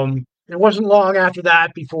 It wasn't long after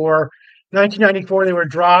that before 1994 they were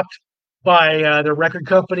dropped by their record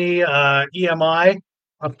company EMI.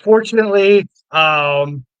 Unfortunately,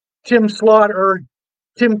 Tim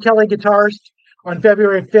Kelly, guitarist, on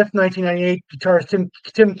February 5th, 1998, guitarist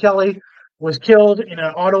Tim Kelly was killed in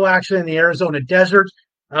an auto accident in the Arizona desert.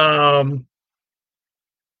 Um,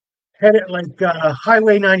 Headed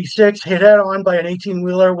Highway 96, hit head on by an 18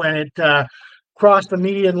 wheeler when it crossed the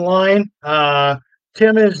median line.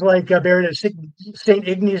 Tim is buried at St.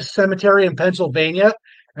 Ignace Cemetery in Pennsylvania.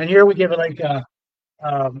 And here we give it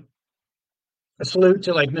um, a salute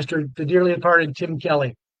to Mr. the dearly departed Tim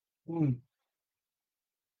Kelly. Mm,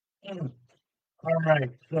 mm. All right.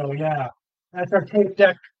 So, yeah, that's our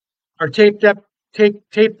tape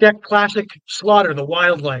deck classic Slaughter, the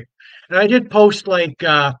wildlife. And I did post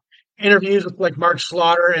interviews with Mark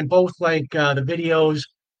Slaughter and both the videos,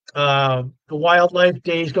 the wildlife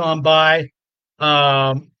days gone by,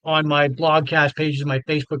 on my blogcast pages, my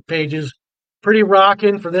Facebook pages. Pretty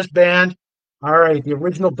rocking for this band. All right, the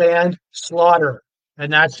original band Slaughter,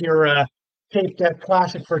 and that's your tape deck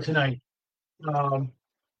classic for tonight. Um,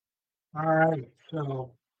 all right,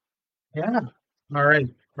 so yeah. All right.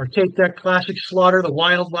 Our tape deck classic Slaughter, the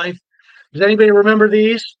wildlife. Does anybody remember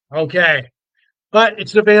these? Okay. But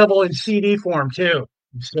it's available in CD form too.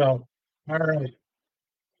 So, all right.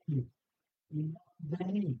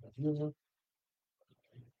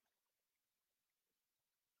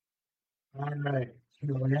 All right.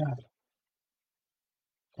 So, yeah.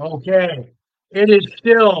 Okay. It is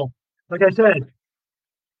still, like I said,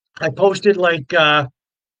 I posted like the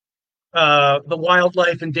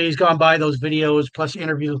wildlife and days gone by, those videos, plus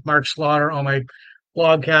interviews with Mark Slaughter on my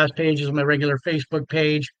blogcast pages, on my regular Facebook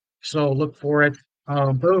page. So look for it.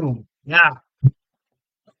 Boom. Yeah.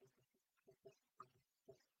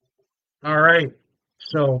 All right.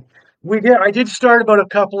 So I did start about a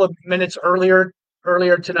couple of minutes earlier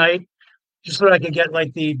tonight, just so that I could get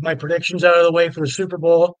like my predictions out of the way for the Super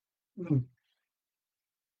Bowl. Mm,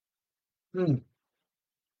 mm.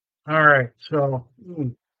 All right. So,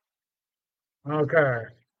 okay.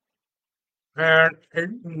 Let's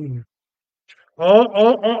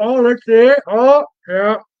see. Oh,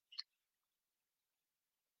 yeah.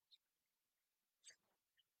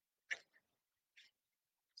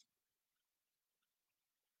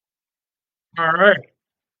 All right.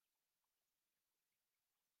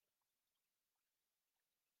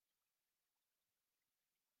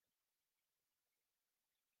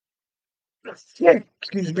 Yeah,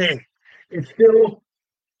 excuse me. It's still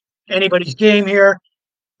anybody's game here.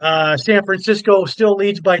 San Francisco still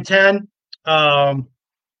leads by 10. Um,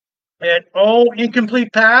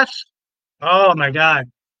 incomplete pass. Oh my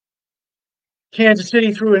God. Kansas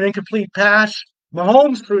City threw an incomplete pass.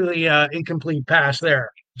 Mahomes threw the incomplete pass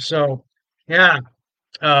there. So, yeah.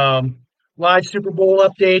 Um, Live Super Bowl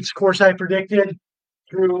updates. Of course, I predicted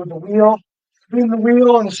through the wheel, spin the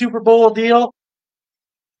wheel on the Super Bowl deal.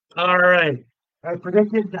 All right. I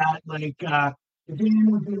predicted that the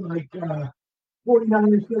game would be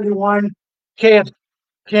 49 31,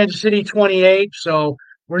 Kansas City 28. So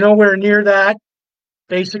we're nowhere near that,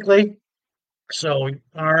 basically. So,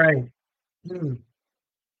 all right. Hmm.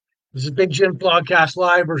 This is Big Jims Blogcast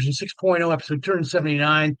Live, version 6.0, episode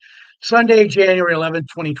 279, Sunday, January 11th,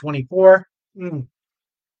 2024. Mm,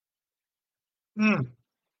 mm.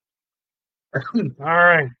 All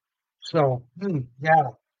right. So, yeah.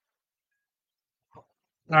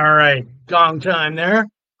 All right. Gong time there.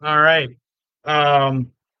 All right.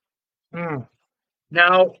 Um, mm.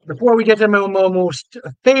 Now, before we get to my most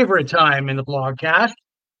favorite time in the blogcast,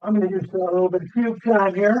 I'm going to do a little bit of cube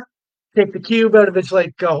time here. Take the cube out of its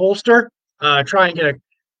holster. Try and get a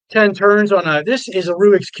 10 turns on a. This is a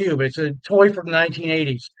Rubik's cube. It's a toy from the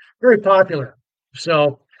 1980s. Very popular.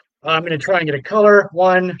 So I'm going to try and get a color.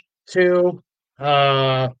 One, two,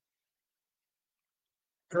 uh,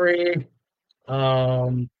 three,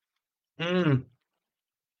 um, mm,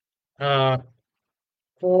 uh,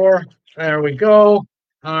 four. There we go.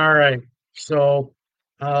 All right. So,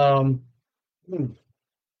 um, hmm,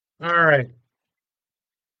 all right.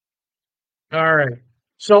 All right.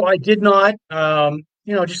 So I did not,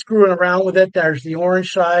 just screwing around with it. There's the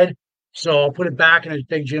orange side. So I'll put it back in a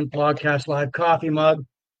Big Jim Podcast Live coffee mug.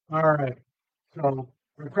 All right. So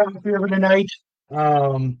our craft beer for tonight,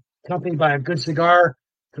 accompanied by a good cigar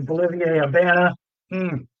to Bolivia Habana.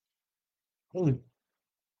 Mm, mm.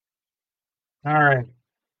 All right.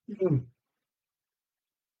 Mm.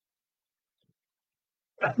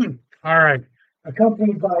 All right.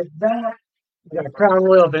 Accompanied by that, we got a Crown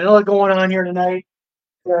Royal Vanilla going on here tonight.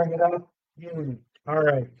 Stirring it up. All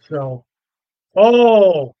right. So,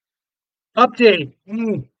 oh, update.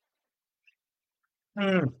 Mm.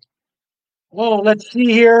 Oh, let's see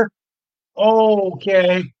here. Oh,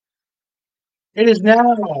 okay. It is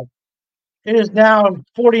now. It is now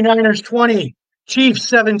 49ers 20, Chiefs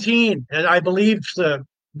 17. And I believe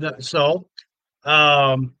so.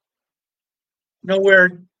 Um,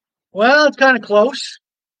 nowhere. Well, it's kind of close.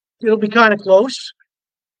 It'll be kind of close.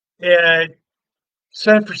 Uh,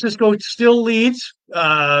 San Francisco still leads.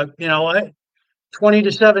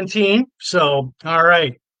 20-17. So, all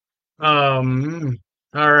right. Um,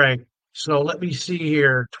 all right. So let me see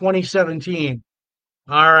here. 2017.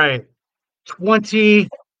 All right. 20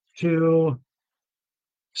 to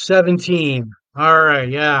 17. All right.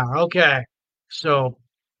 Yeah. Okay. So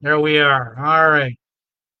there we are. All right.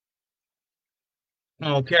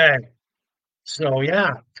 Okay. So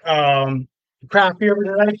yeah. Craft beer for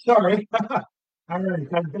tonight. Sorry. All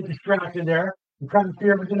right. Got a bit distracted there. The craft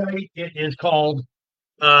beer for tonight. It is called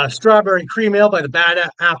Strawberry Cream Ale by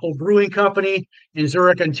the Apple Brewing Company in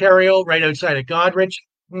Zurich, Ontario, right outside of Godrich.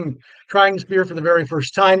 Mm. Trying this beer for the very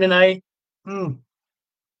first time tonight. Mm.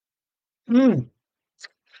 Mm.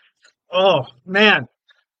 Oh man,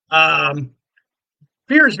 um,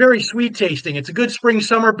 beer is very sweet tasting. It's a good spring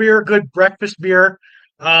summer beer, good breakfast beer.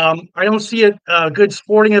 I don't see it a good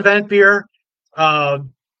sporting event beer. Uh,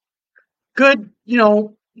 Good,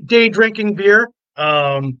 day drinking beer.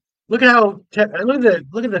 Look at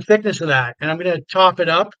look at the thickness of that, and I'm going to top it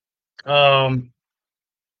up. Um,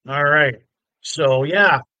 All right. So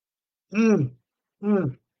yeah. Mm,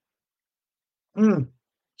 mm, mm.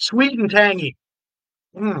 Sweet and tangy.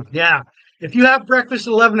 Yeah. If you have breakfast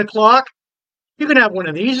at 11 o'clock, you can have one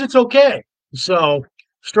of these. It's okay. So,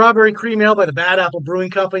 strawberry cream ale by the Bad Apple Brewing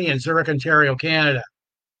Company in Zurich, Ontario, Canada.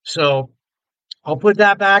 So, I'll put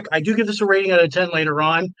that back. I do give this a rating out of 10 later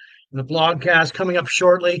on in the blogcast coming up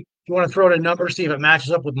shortly. If you want to throw out a number, see if it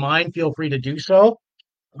matches up with mine, feel free to do so.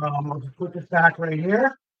 I'll just put this back right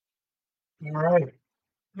here. All right.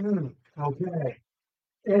 Okay.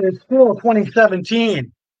 It is still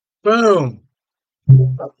 2017. Boom.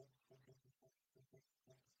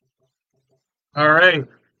 All right.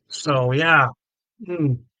 So, yeah.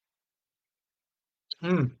 Mm,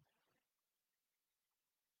 mm.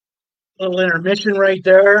 Little intermission right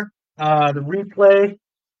there. The replay.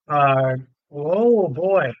 Uh, oh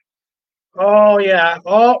boy. Oh yeah.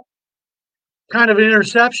 Oh, kind of an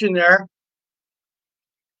interception there.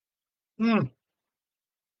 Hmm.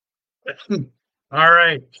 All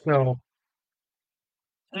right. So,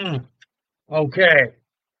 hmm, okay.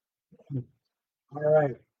 All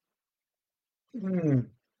right. Hmm,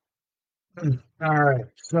 all right.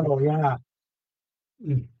 So yeah.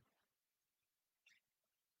 Hmm,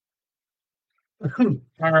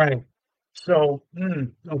 all right. So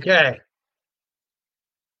okay.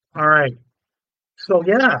 All right. So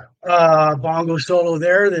yeah, bongo solo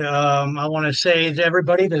there. I want to say to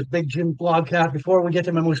everybody that Big Jim Blogcast, before we get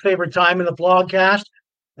to my most favorite time in the blogcast,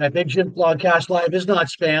 that Big Jim Blogcast Live is not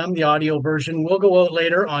spam. The audio version will go out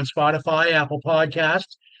later on Spotify, Apple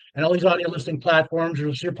Podcasts, and all these audio listening platforms.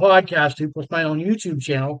 There's your podcast too, plus my own YouTube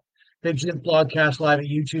channel, Big Jim Blogcast Live at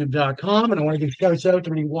YouTube.com. And I want to give shouts out to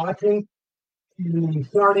everybody watching the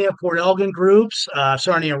Sarnia Port Elgin groups,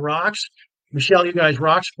 Sarnia Rocks. Michelle, you guys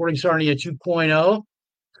rock, supporting Sarnia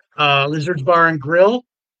 2.0, Lizards Bar and Grill,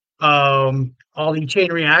 all the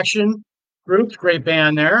Chain Reaction groups, great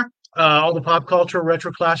band there. All the pop culture,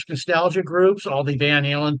 retro classic nostalgia groups, all the Van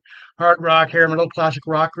Halen, hard rock, hair metal, classic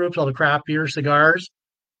rock groups, all the craft beer, cigars,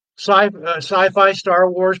 sci-fi, Star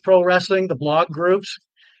Wars, pro wrestling, the blog groups,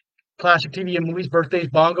 classic TV and movies, birthdays,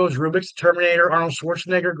 bongos, Rubik's, Terminator, Arnold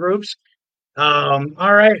Schwarzenegger groups. All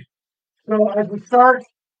right. So as we start,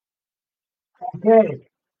 okay.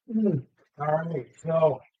 All right.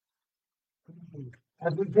 So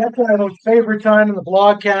as we get to our most favorite time in the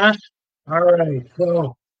blogcast, all right.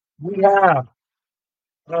 So we have,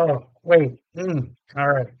 oh, wait. All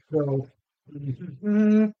right. So,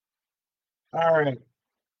 all right.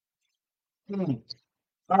 Mm,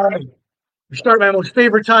 all right. We start my most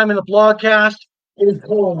favorite time in the blogcast. It is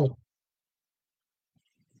called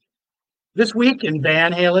This Week in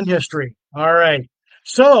Van Halen History. All right.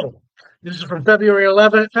 So this is from February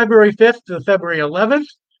 5th to February 11th.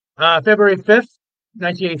 February 5th,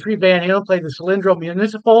 1983, Van Halen played the Cilindro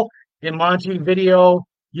Municipal in Montevideo,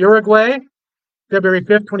 Uruguay. February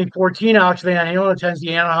 5th, 2014, Alex Van Halen attends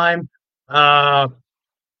the Anaheim uh,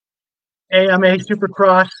 AMA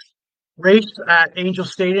Supercross race at Angel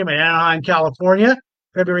Stadium in Anaheim, California.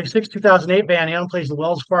 February 2008, Van Halen plays the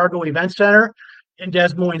Wells Fargo Event Center in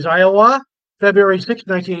Des Moines, Iowa. February 6th,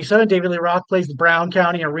 1987, David Lee Roth plays the Brown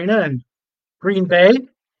County Arena in Green Bay.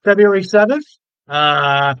 February 7th,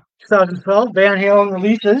 2012, Van Halen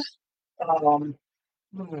releases. Um,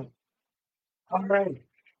 all right.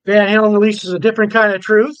 Van Halen releases A Different Kind of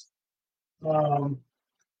Truth. Um,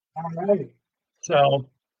 all right. So,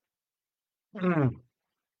 mm,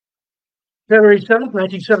 February 7th,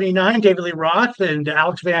 1979, David Lee Roth and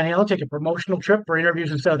Alex Van Halen take a promotional trip for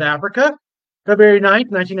interviews in South Africa. February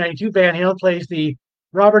 9th, 1992, Van Halen plays the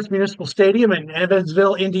Roberts Municipal Stadium in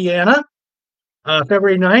Evansville, Indiana.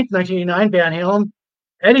 February 9th, 1989,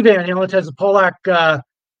 Eddie Van Halen attends a Polak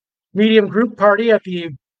medium group party at the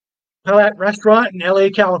Palette Restaurant in LA,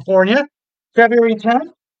 California. February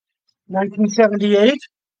 10th, 1978,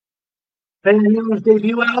 Van Halen's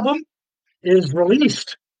debut album is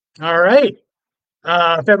released. All right.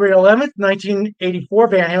 February 11th, 1984,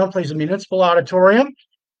 Van Halen plays a municipal auditorium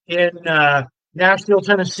in Nashville,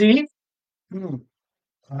 Tennessee. Hmm.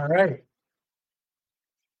 All right.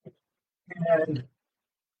 And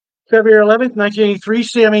February 11th, 1983,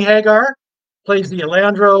 Sammy Hagar plays the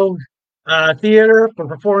Alandro Theater for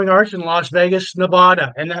Performing Arts in Las Vegas,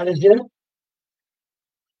 Nevada. And that is it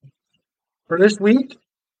for this week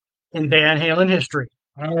in Van Halen history.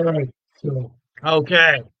 All right. So,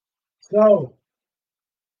 okay. So,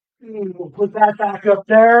 we'll put that back up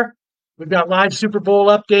there. We've got live Super Bowl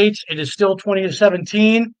updates. It is still 20 to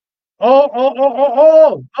 17.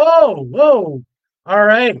 Whoa. All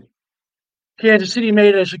right. Kansas City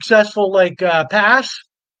made a successful pass.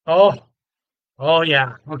 Oh, oh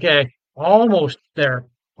yeah. Okay. Almost there.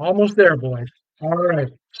 Almost there, boys. All right.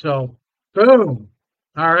 So, boom.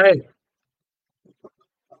 All right.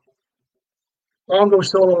 Bongo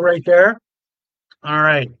solo right there. All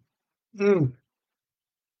right. Mm.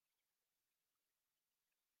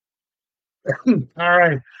 All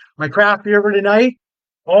right. My craft beer for tonight.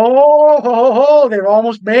 They've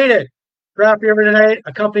almost made it. Craft beer for tonight,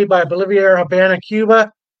 accompanied by Bolivier Habana,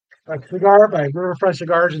 Cuba, a cigar by Riverfront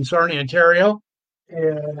Cigars in Sarnia, Ontario,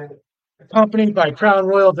 and accompanied by Crown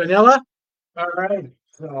Royal Vanilla. All right.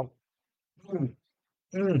 So, mm,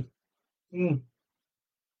 mm, mm.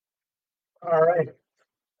 All right.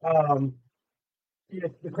 Um,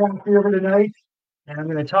 the craft beer for tonight, and I'm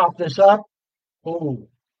going to top this up. Oh,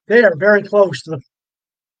 they are very close to the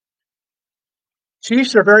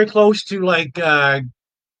Chiefs are very close to the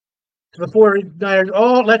 49ers.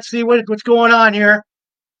 Oh, let's see what's going on here.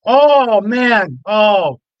 Oh man.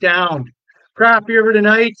 Oh, down. Craft beer for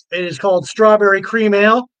tonight. It is called Strawberry Cream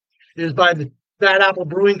Ale. It is by the Bad Apple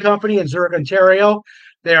Brewing Company in Zurich, Ontario.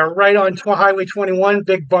 They are right on Highway 21.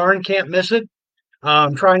 Big Barn, can't miss it.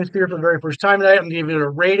 I'm trying this beer for the very first time tonight. I'm going to give it a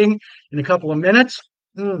rating in a couple of minutes.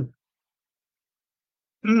 Mm,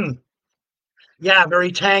 mm. Yeah,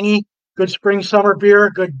 very tangy. Good spring summer beer.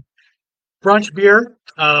 Good brunch beer.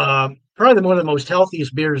 Probably one of the most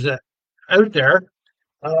healthiest beers out there.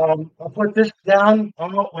 I'll put this down.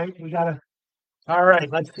 Oh, wait, we gotta. All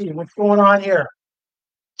right, let's see what's going on here.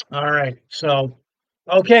 All right, so,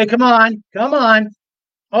 okay, come on, come on.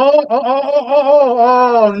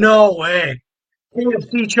 No way.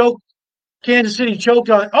 Kansas City choked. Kansas City choked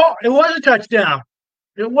on. Oh, it was a touchdown.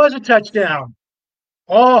 It was a touchdown.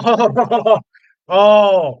 Oh,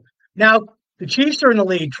 oh. Now the Chiefs are in the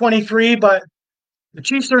lead, 23, but the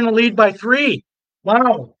Chiefs are in the lead by 3.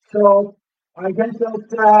 Wow. So I guess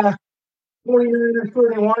that's 49ers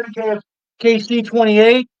 31, KC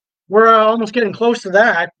 28. We're almost getting close to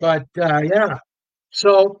that, but yeah.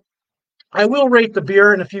 So I will rate the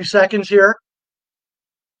beer in a few seconds here.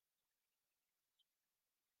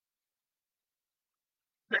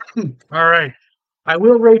 All right. I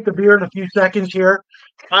will rate the beer in a few seconds here.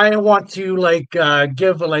 I want to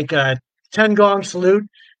give like a 10 gong salute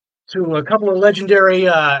to a couple of legendary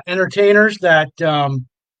entertainers that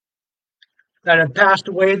have passed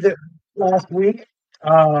away last week.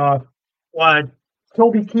 Uh, uh,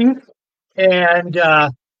 Toby Keith and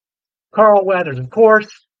Carl Weathers. Of course,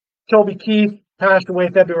 Toby Keith passed away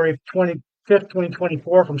February 25th,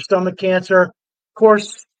 2024 from stomach cancer. Of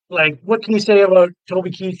course, like, what can you say about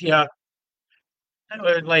Toby Keith? Yeah,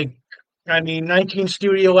 like, I mean, 19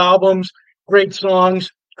 studio albums, great songs.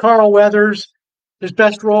 Carl Weathers, his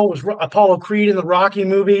best role was Apollo Creed in the Rocky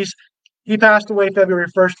movies. He passed away February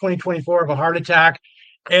 1st, 2024 of a heart attack.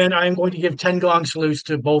 And I'm going to give 10 gong salutes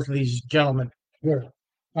to both of these gentlemen. Here.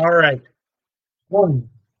 All right. 1,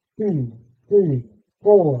 2, 3,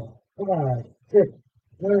 4, 5, 6,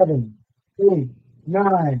 7, 8,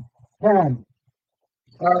 9, 10.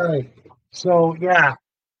 All right. So, yeah,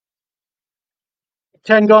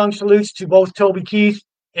 10 gong salutes to both Toby Keith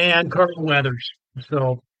and Carl Weathers.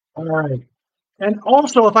 So, all right. And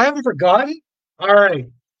also, if I haven't forgotten, all right.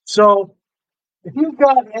 So, if you've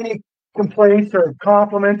got any complaints or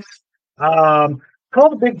compliments, um, call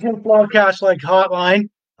the Big Jims Blogcast hotline,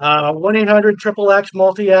 1-800 triple X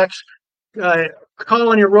multi X. Call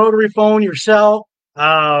on your rotary phone, your cell,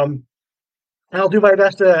 and I'll do my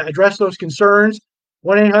best to address those concerns.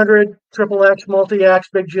 1-800 triple X multi X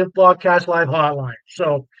Big Jims Blogcast live hotline.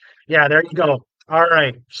 So, yeah, there you go. All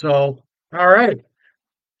right. So, all right.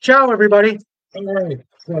 Ciao, everybody. All right.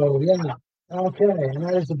 So, yeah. Okay. And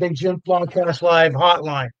that is the Big Jims Blogcast live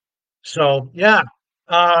hotline. So, yeah.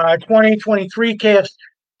 2023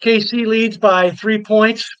 KC leads by 3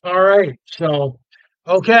 points. All right. So,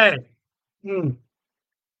 okay. Mm,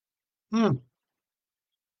 mm,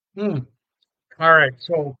 mm. All right.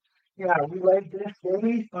 So, yeah, we like this,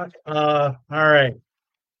 baby. All right.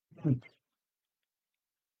 Mm,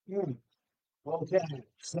 mm. Okay.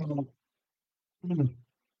 So, mm,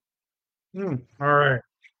 all right.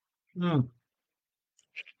 Mm,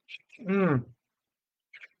 mm,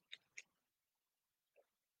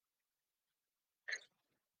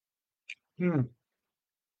 mm.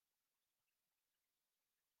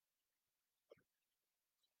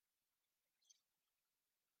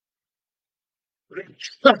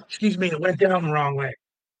 Excuse me, it went down the wrong way.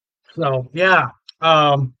 So, yeah.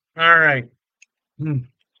 All right. Mm,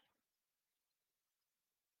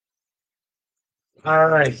 all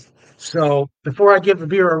right. So, before I give the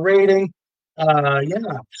beer a rating,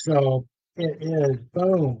 yeah. So, it is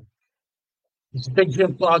boom. It's a Big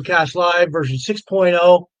Jim Podcast Live version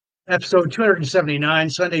 6.0, episode 279,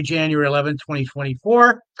 Sunday, January 11th,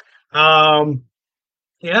 2024. Um,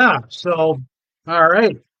 yeah, so, all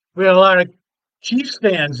right. We had a lot of Chiefs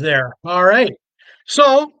fans there. All right.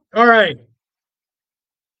 So, all right.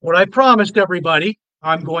 What I promised everybody,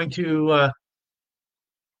 I'm going to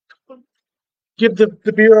give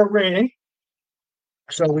the beer a rating.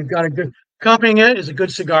 So we've got a good, accompanying it is a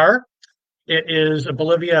good cigar. It is a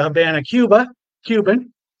Bolivia Habana Cuban.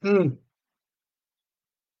 Mm,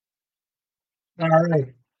 all right.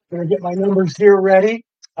 Gonna get my numbers here ready.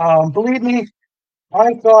 Believe me,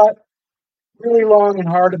 I thought really long and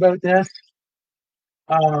hard about this.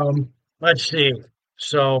 Let's see.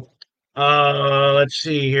 So, let's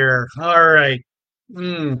see here. All right.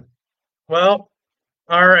 Mm, well,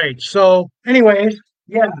 all right. So, anyways,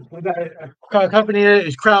 yeah, we got a company that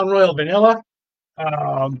is Crown Royal Vanilla.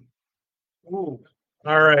 Um, ooh,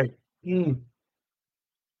 all right. Mm,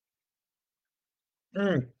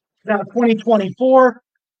 mm. Now, 2024,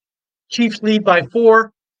 Chiefs lead by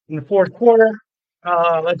 4 in the fourth quarter.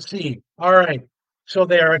 Let's see. All right. So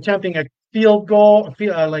they are attempting a field goal,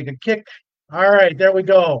 like a kick. All right, there we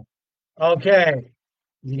go. Okay.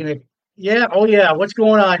 You gonna, yeah, oh yeah, what's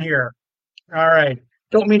going on here? All right.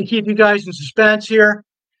 Don't mean to keep you guys in suspense here.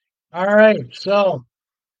 All right, so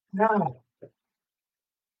now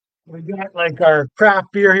we got like our craft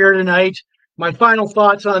beer here tonight. My final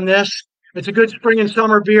thoughts on this. It's a good spring and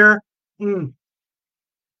summer beer. Mm,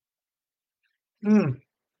 mm.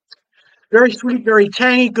 Very sweet, very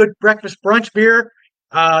tangy, good breakfast brunch beer.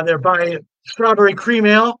 They're by Strawberry Cream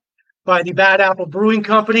Ale by the Bad Apple Brewing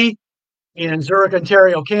Company in Zurich,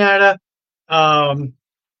 Ontario, Canada. Um,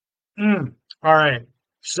 Mm, all right.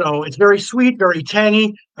 So it's very sweet, very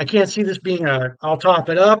tangy. I can't see this being a, I'll top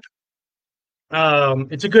it up.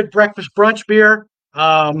 It's a good breakfast brunch beer.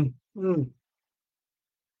 Um, mm,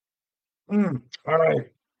 all right.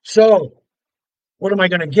 So what am I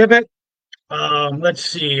going to give it? Let's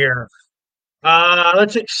see here.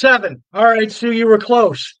 Let's say 7. All right, Sue, you were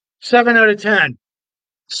close. 7 out of 10.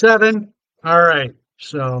 7. All right.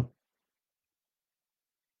 So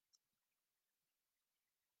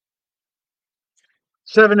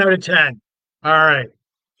 7 out of 10. All right.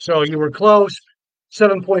 So you were close.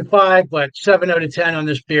 7.5, but 7 out of 10 on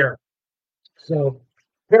this beer. So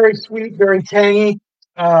very sweet, very tangy.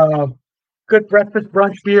 Uh, Good breakfast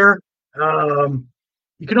brunch beer. Um,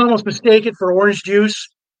 you can almost mistake it for orange juice.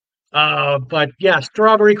 But yeah,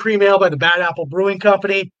 strawberry cream ale by the Bad Apple Brewing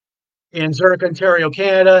Company in Zurich, Ontario,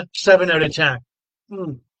 Canada. 7 out of 10.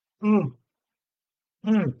 Mm,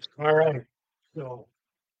 mm, All right. So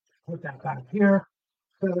put that back here.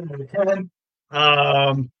 7 out of 10.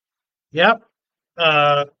 Um, yep.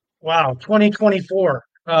 Uh, wow. 2024.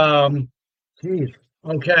 Geez.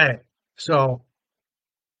 Okay. So,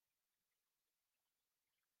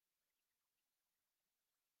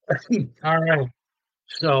 all right.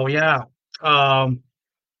 So yeah. Um,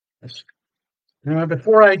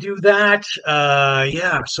 Before I do that,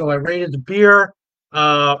 yeah. So I rated the beer.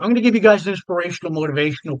 I'm going to give you guys an inspirational,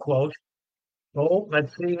 motivational quote. Oh,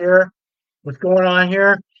 let's see here. What's going on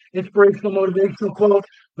here? Inspirational, motivational quote.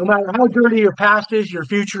 No matter how dirty your past is, your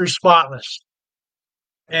future is spotless.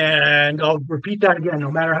 And I'll repeat that again.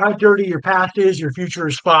 No matter how dirty your past is, your future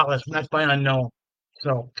is spotless. And that's by unknown.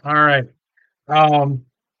 So, all right. Um,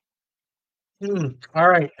 all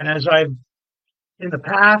right. And as I've in the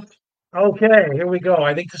past. Okay, here we go.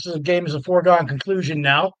 I think this is a game is a foregone conclusion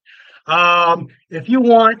now. If you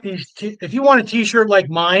want if you want a T-shirt like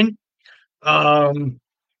mine, um,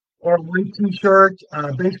 or a white T-shirt,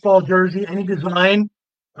 baseball jersey, any design,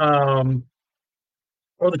 um,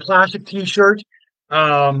 or the classic T-shirt,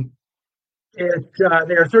 um, they are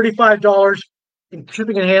 $35,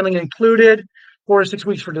 shipping and handling included. 4 to 6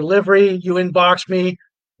 weeks for delivery. You inbox me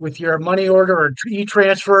with your money order or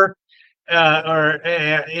e-transfer or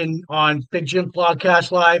in on Big Jims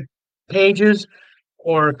Blogcast Live pages,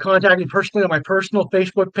 or contact me personally on my personal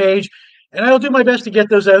Facebook page, and I'll do my best to get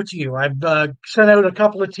those out to you. I've sent out a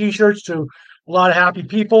couple of T-shirts to a lot of happy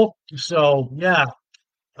people. So yeah.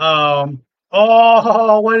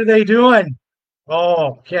 Oh, what are they doing?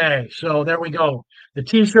 Oh, okay, so there we go. The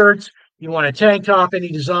T-shirts. You want a tank top, any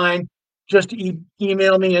design? Just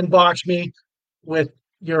email me, inbox me with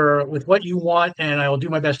with what you want, and I will do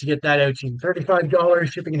my best to get that out to you.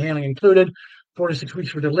 $35, shipping and handling included. 4 to 6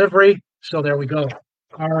 weeks for delivery. So there we go.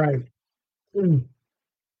 All right. Mm,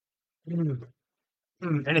 mm,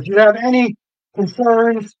 And if you have any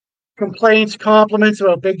concerns, complaints, compliments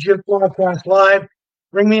about Big Jim Broadcast Live,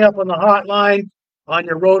 ring me up on the hotline on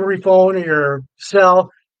your rotary phone or your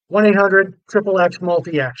cell, 1-800 X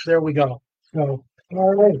Multi X. There we go. So,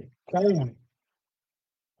 all right. Bam.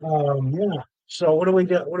 Yeah. So what do we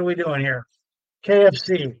do? What are we doing here?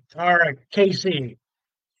 KFC. All right, KC.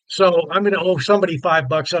 So I'm going to owe somebody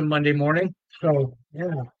 $5 on Monday morning. So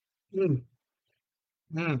yeah.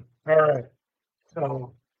 Mm, all right.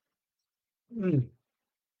 So mm,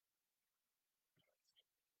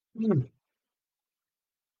 mm,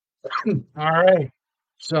 all right.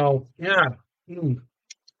 So yeah. Mm,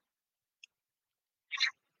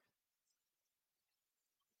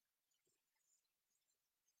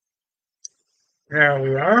 there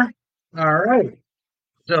we are. All right.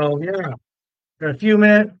 So yeah. For a few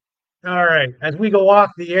minutes. All right. As we go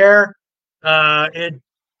off the air, it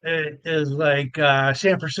is like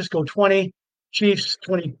San Francisco 20, Chiefs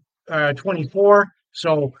 24.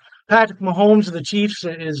 So Patrick Mahomes of the Chiefs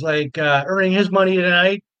is like earning his money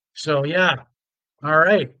tonight. So yeah. All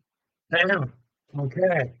right. Damn.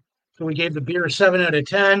 Okay. So we gave the beer a 7 out of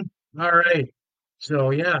 10. All right. So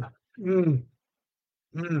yeah. Mm,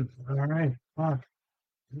 all right. Fuck.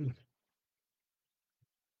 Mm.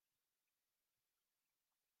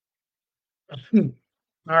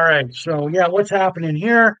 All right. So yeah, what's happening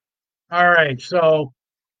here? All right. So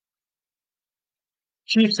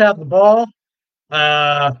Chiefs have the ball.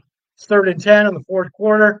 It's 3rd and 10 in the fourth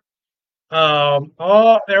quarter.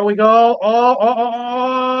 There we go.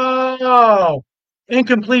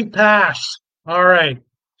 Incomplete pass. All right.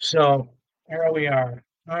 So there we are.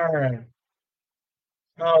 All right.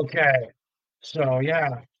 Okay. So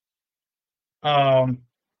yeah. Um,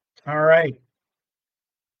 all right.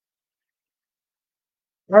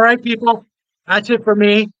 All right, people. That's it for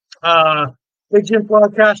me. Uh, Big Jim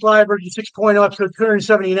Blogcast Live version 6.0, episode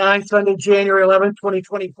 279, Sunday, January 11th,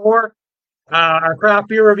 2024. Our craft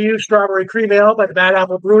beer review, Strawberry Cream Ale by the Bad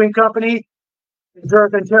Apple Brewing Company in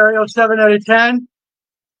Zurich, Ontario, 7 out of 10.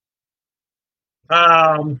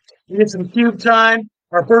 We did some cube time.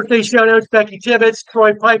 Our birthday shout outs, Becky Tibbetts,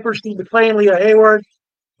 Troy Piper, Steve McLean, Leah Hayward,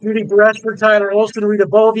 Judy Beresford, Tyler Olson, Rita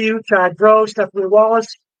Boview, Chad Groh, Stephanie Wallace,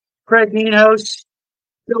 Craig Neenhouse,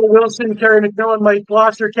 Bill Wilson, Kerry McMillan, Mike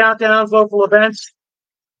Gloucester, countdowns, local events,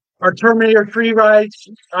 our Terminator free rides,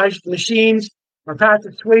 machines, our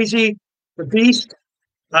Patrick Swayze, the Beast,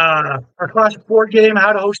 our classic board game,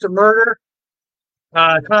 How to Host a Murder,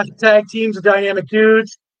 classic tag teams, the Dynamic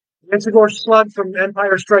Dudes, Exogorth Slug from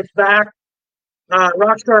Empire Strikes Back,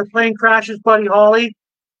 Rockstar Plane Crashes, Buddy Holly,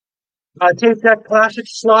 Tape Deck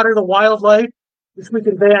Classics, Slaughter the Wildlife, This Week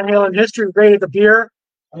in Van Halen History, Rated the Beer.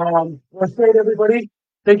 Let's say to everybody,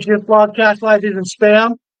 Big Jims Blogcast Live isn't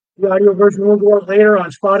spam. The audio version will go out later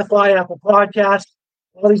on Spotify, Apple Podcasts,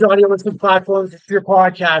 all these audio listening platforms for your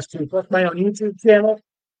podcast too. Plus my own YouTube channel,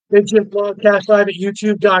 Big Jims Blogcast Live at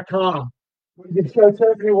youtube.com. You can show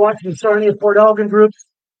if you're watching the Sarnia Port Elgin groups,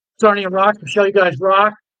 Sarnia Rock, Michelle, you guys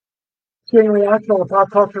rock. Chain Reaction, all the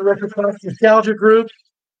pop culture, retro classic nostalgia groups,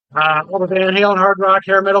 all the Van Halen, hard rock,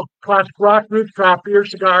 hair metal, classic rock groups, craft beer,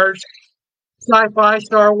 cigars, sci-fi,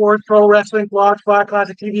 Star Wars, pro wrestling, blogspot,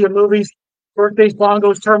 classic TV and movies, birthdays,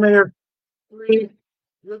 bongos, Terminator 3,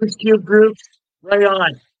 Rubik's Cube groups, right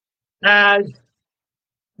on. As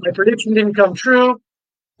my prediction didn't come true,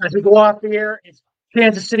 as we go off the air, it's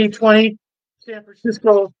Kansas City 20, San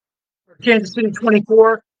Francisco, or Kansas City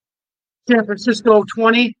 24, San Francisco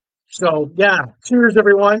 20. So, yeah, cheers,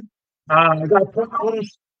 everyone. I got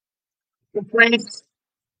problems, complaints.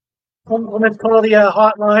 Let's call the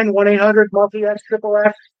hotline, 1-800 multi-X, triple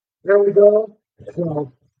X. There we go.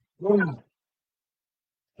 So, yeah.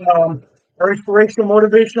 Our inspirational,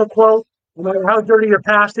 motivational quote, no matter how dirty your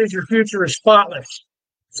past is, your future is spotless.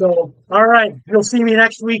 So, all right, you'll see me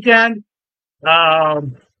next weekend.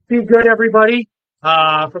 Be good, everybody.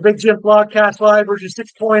 For Big Jim Blogcast Live version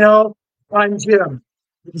 6.0, I'm Jim.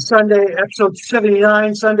 It's Sunday, episode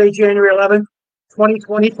 79, Sunday, January 11th,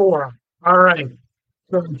 2024. All right.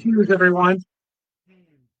 So, cheers, everyone.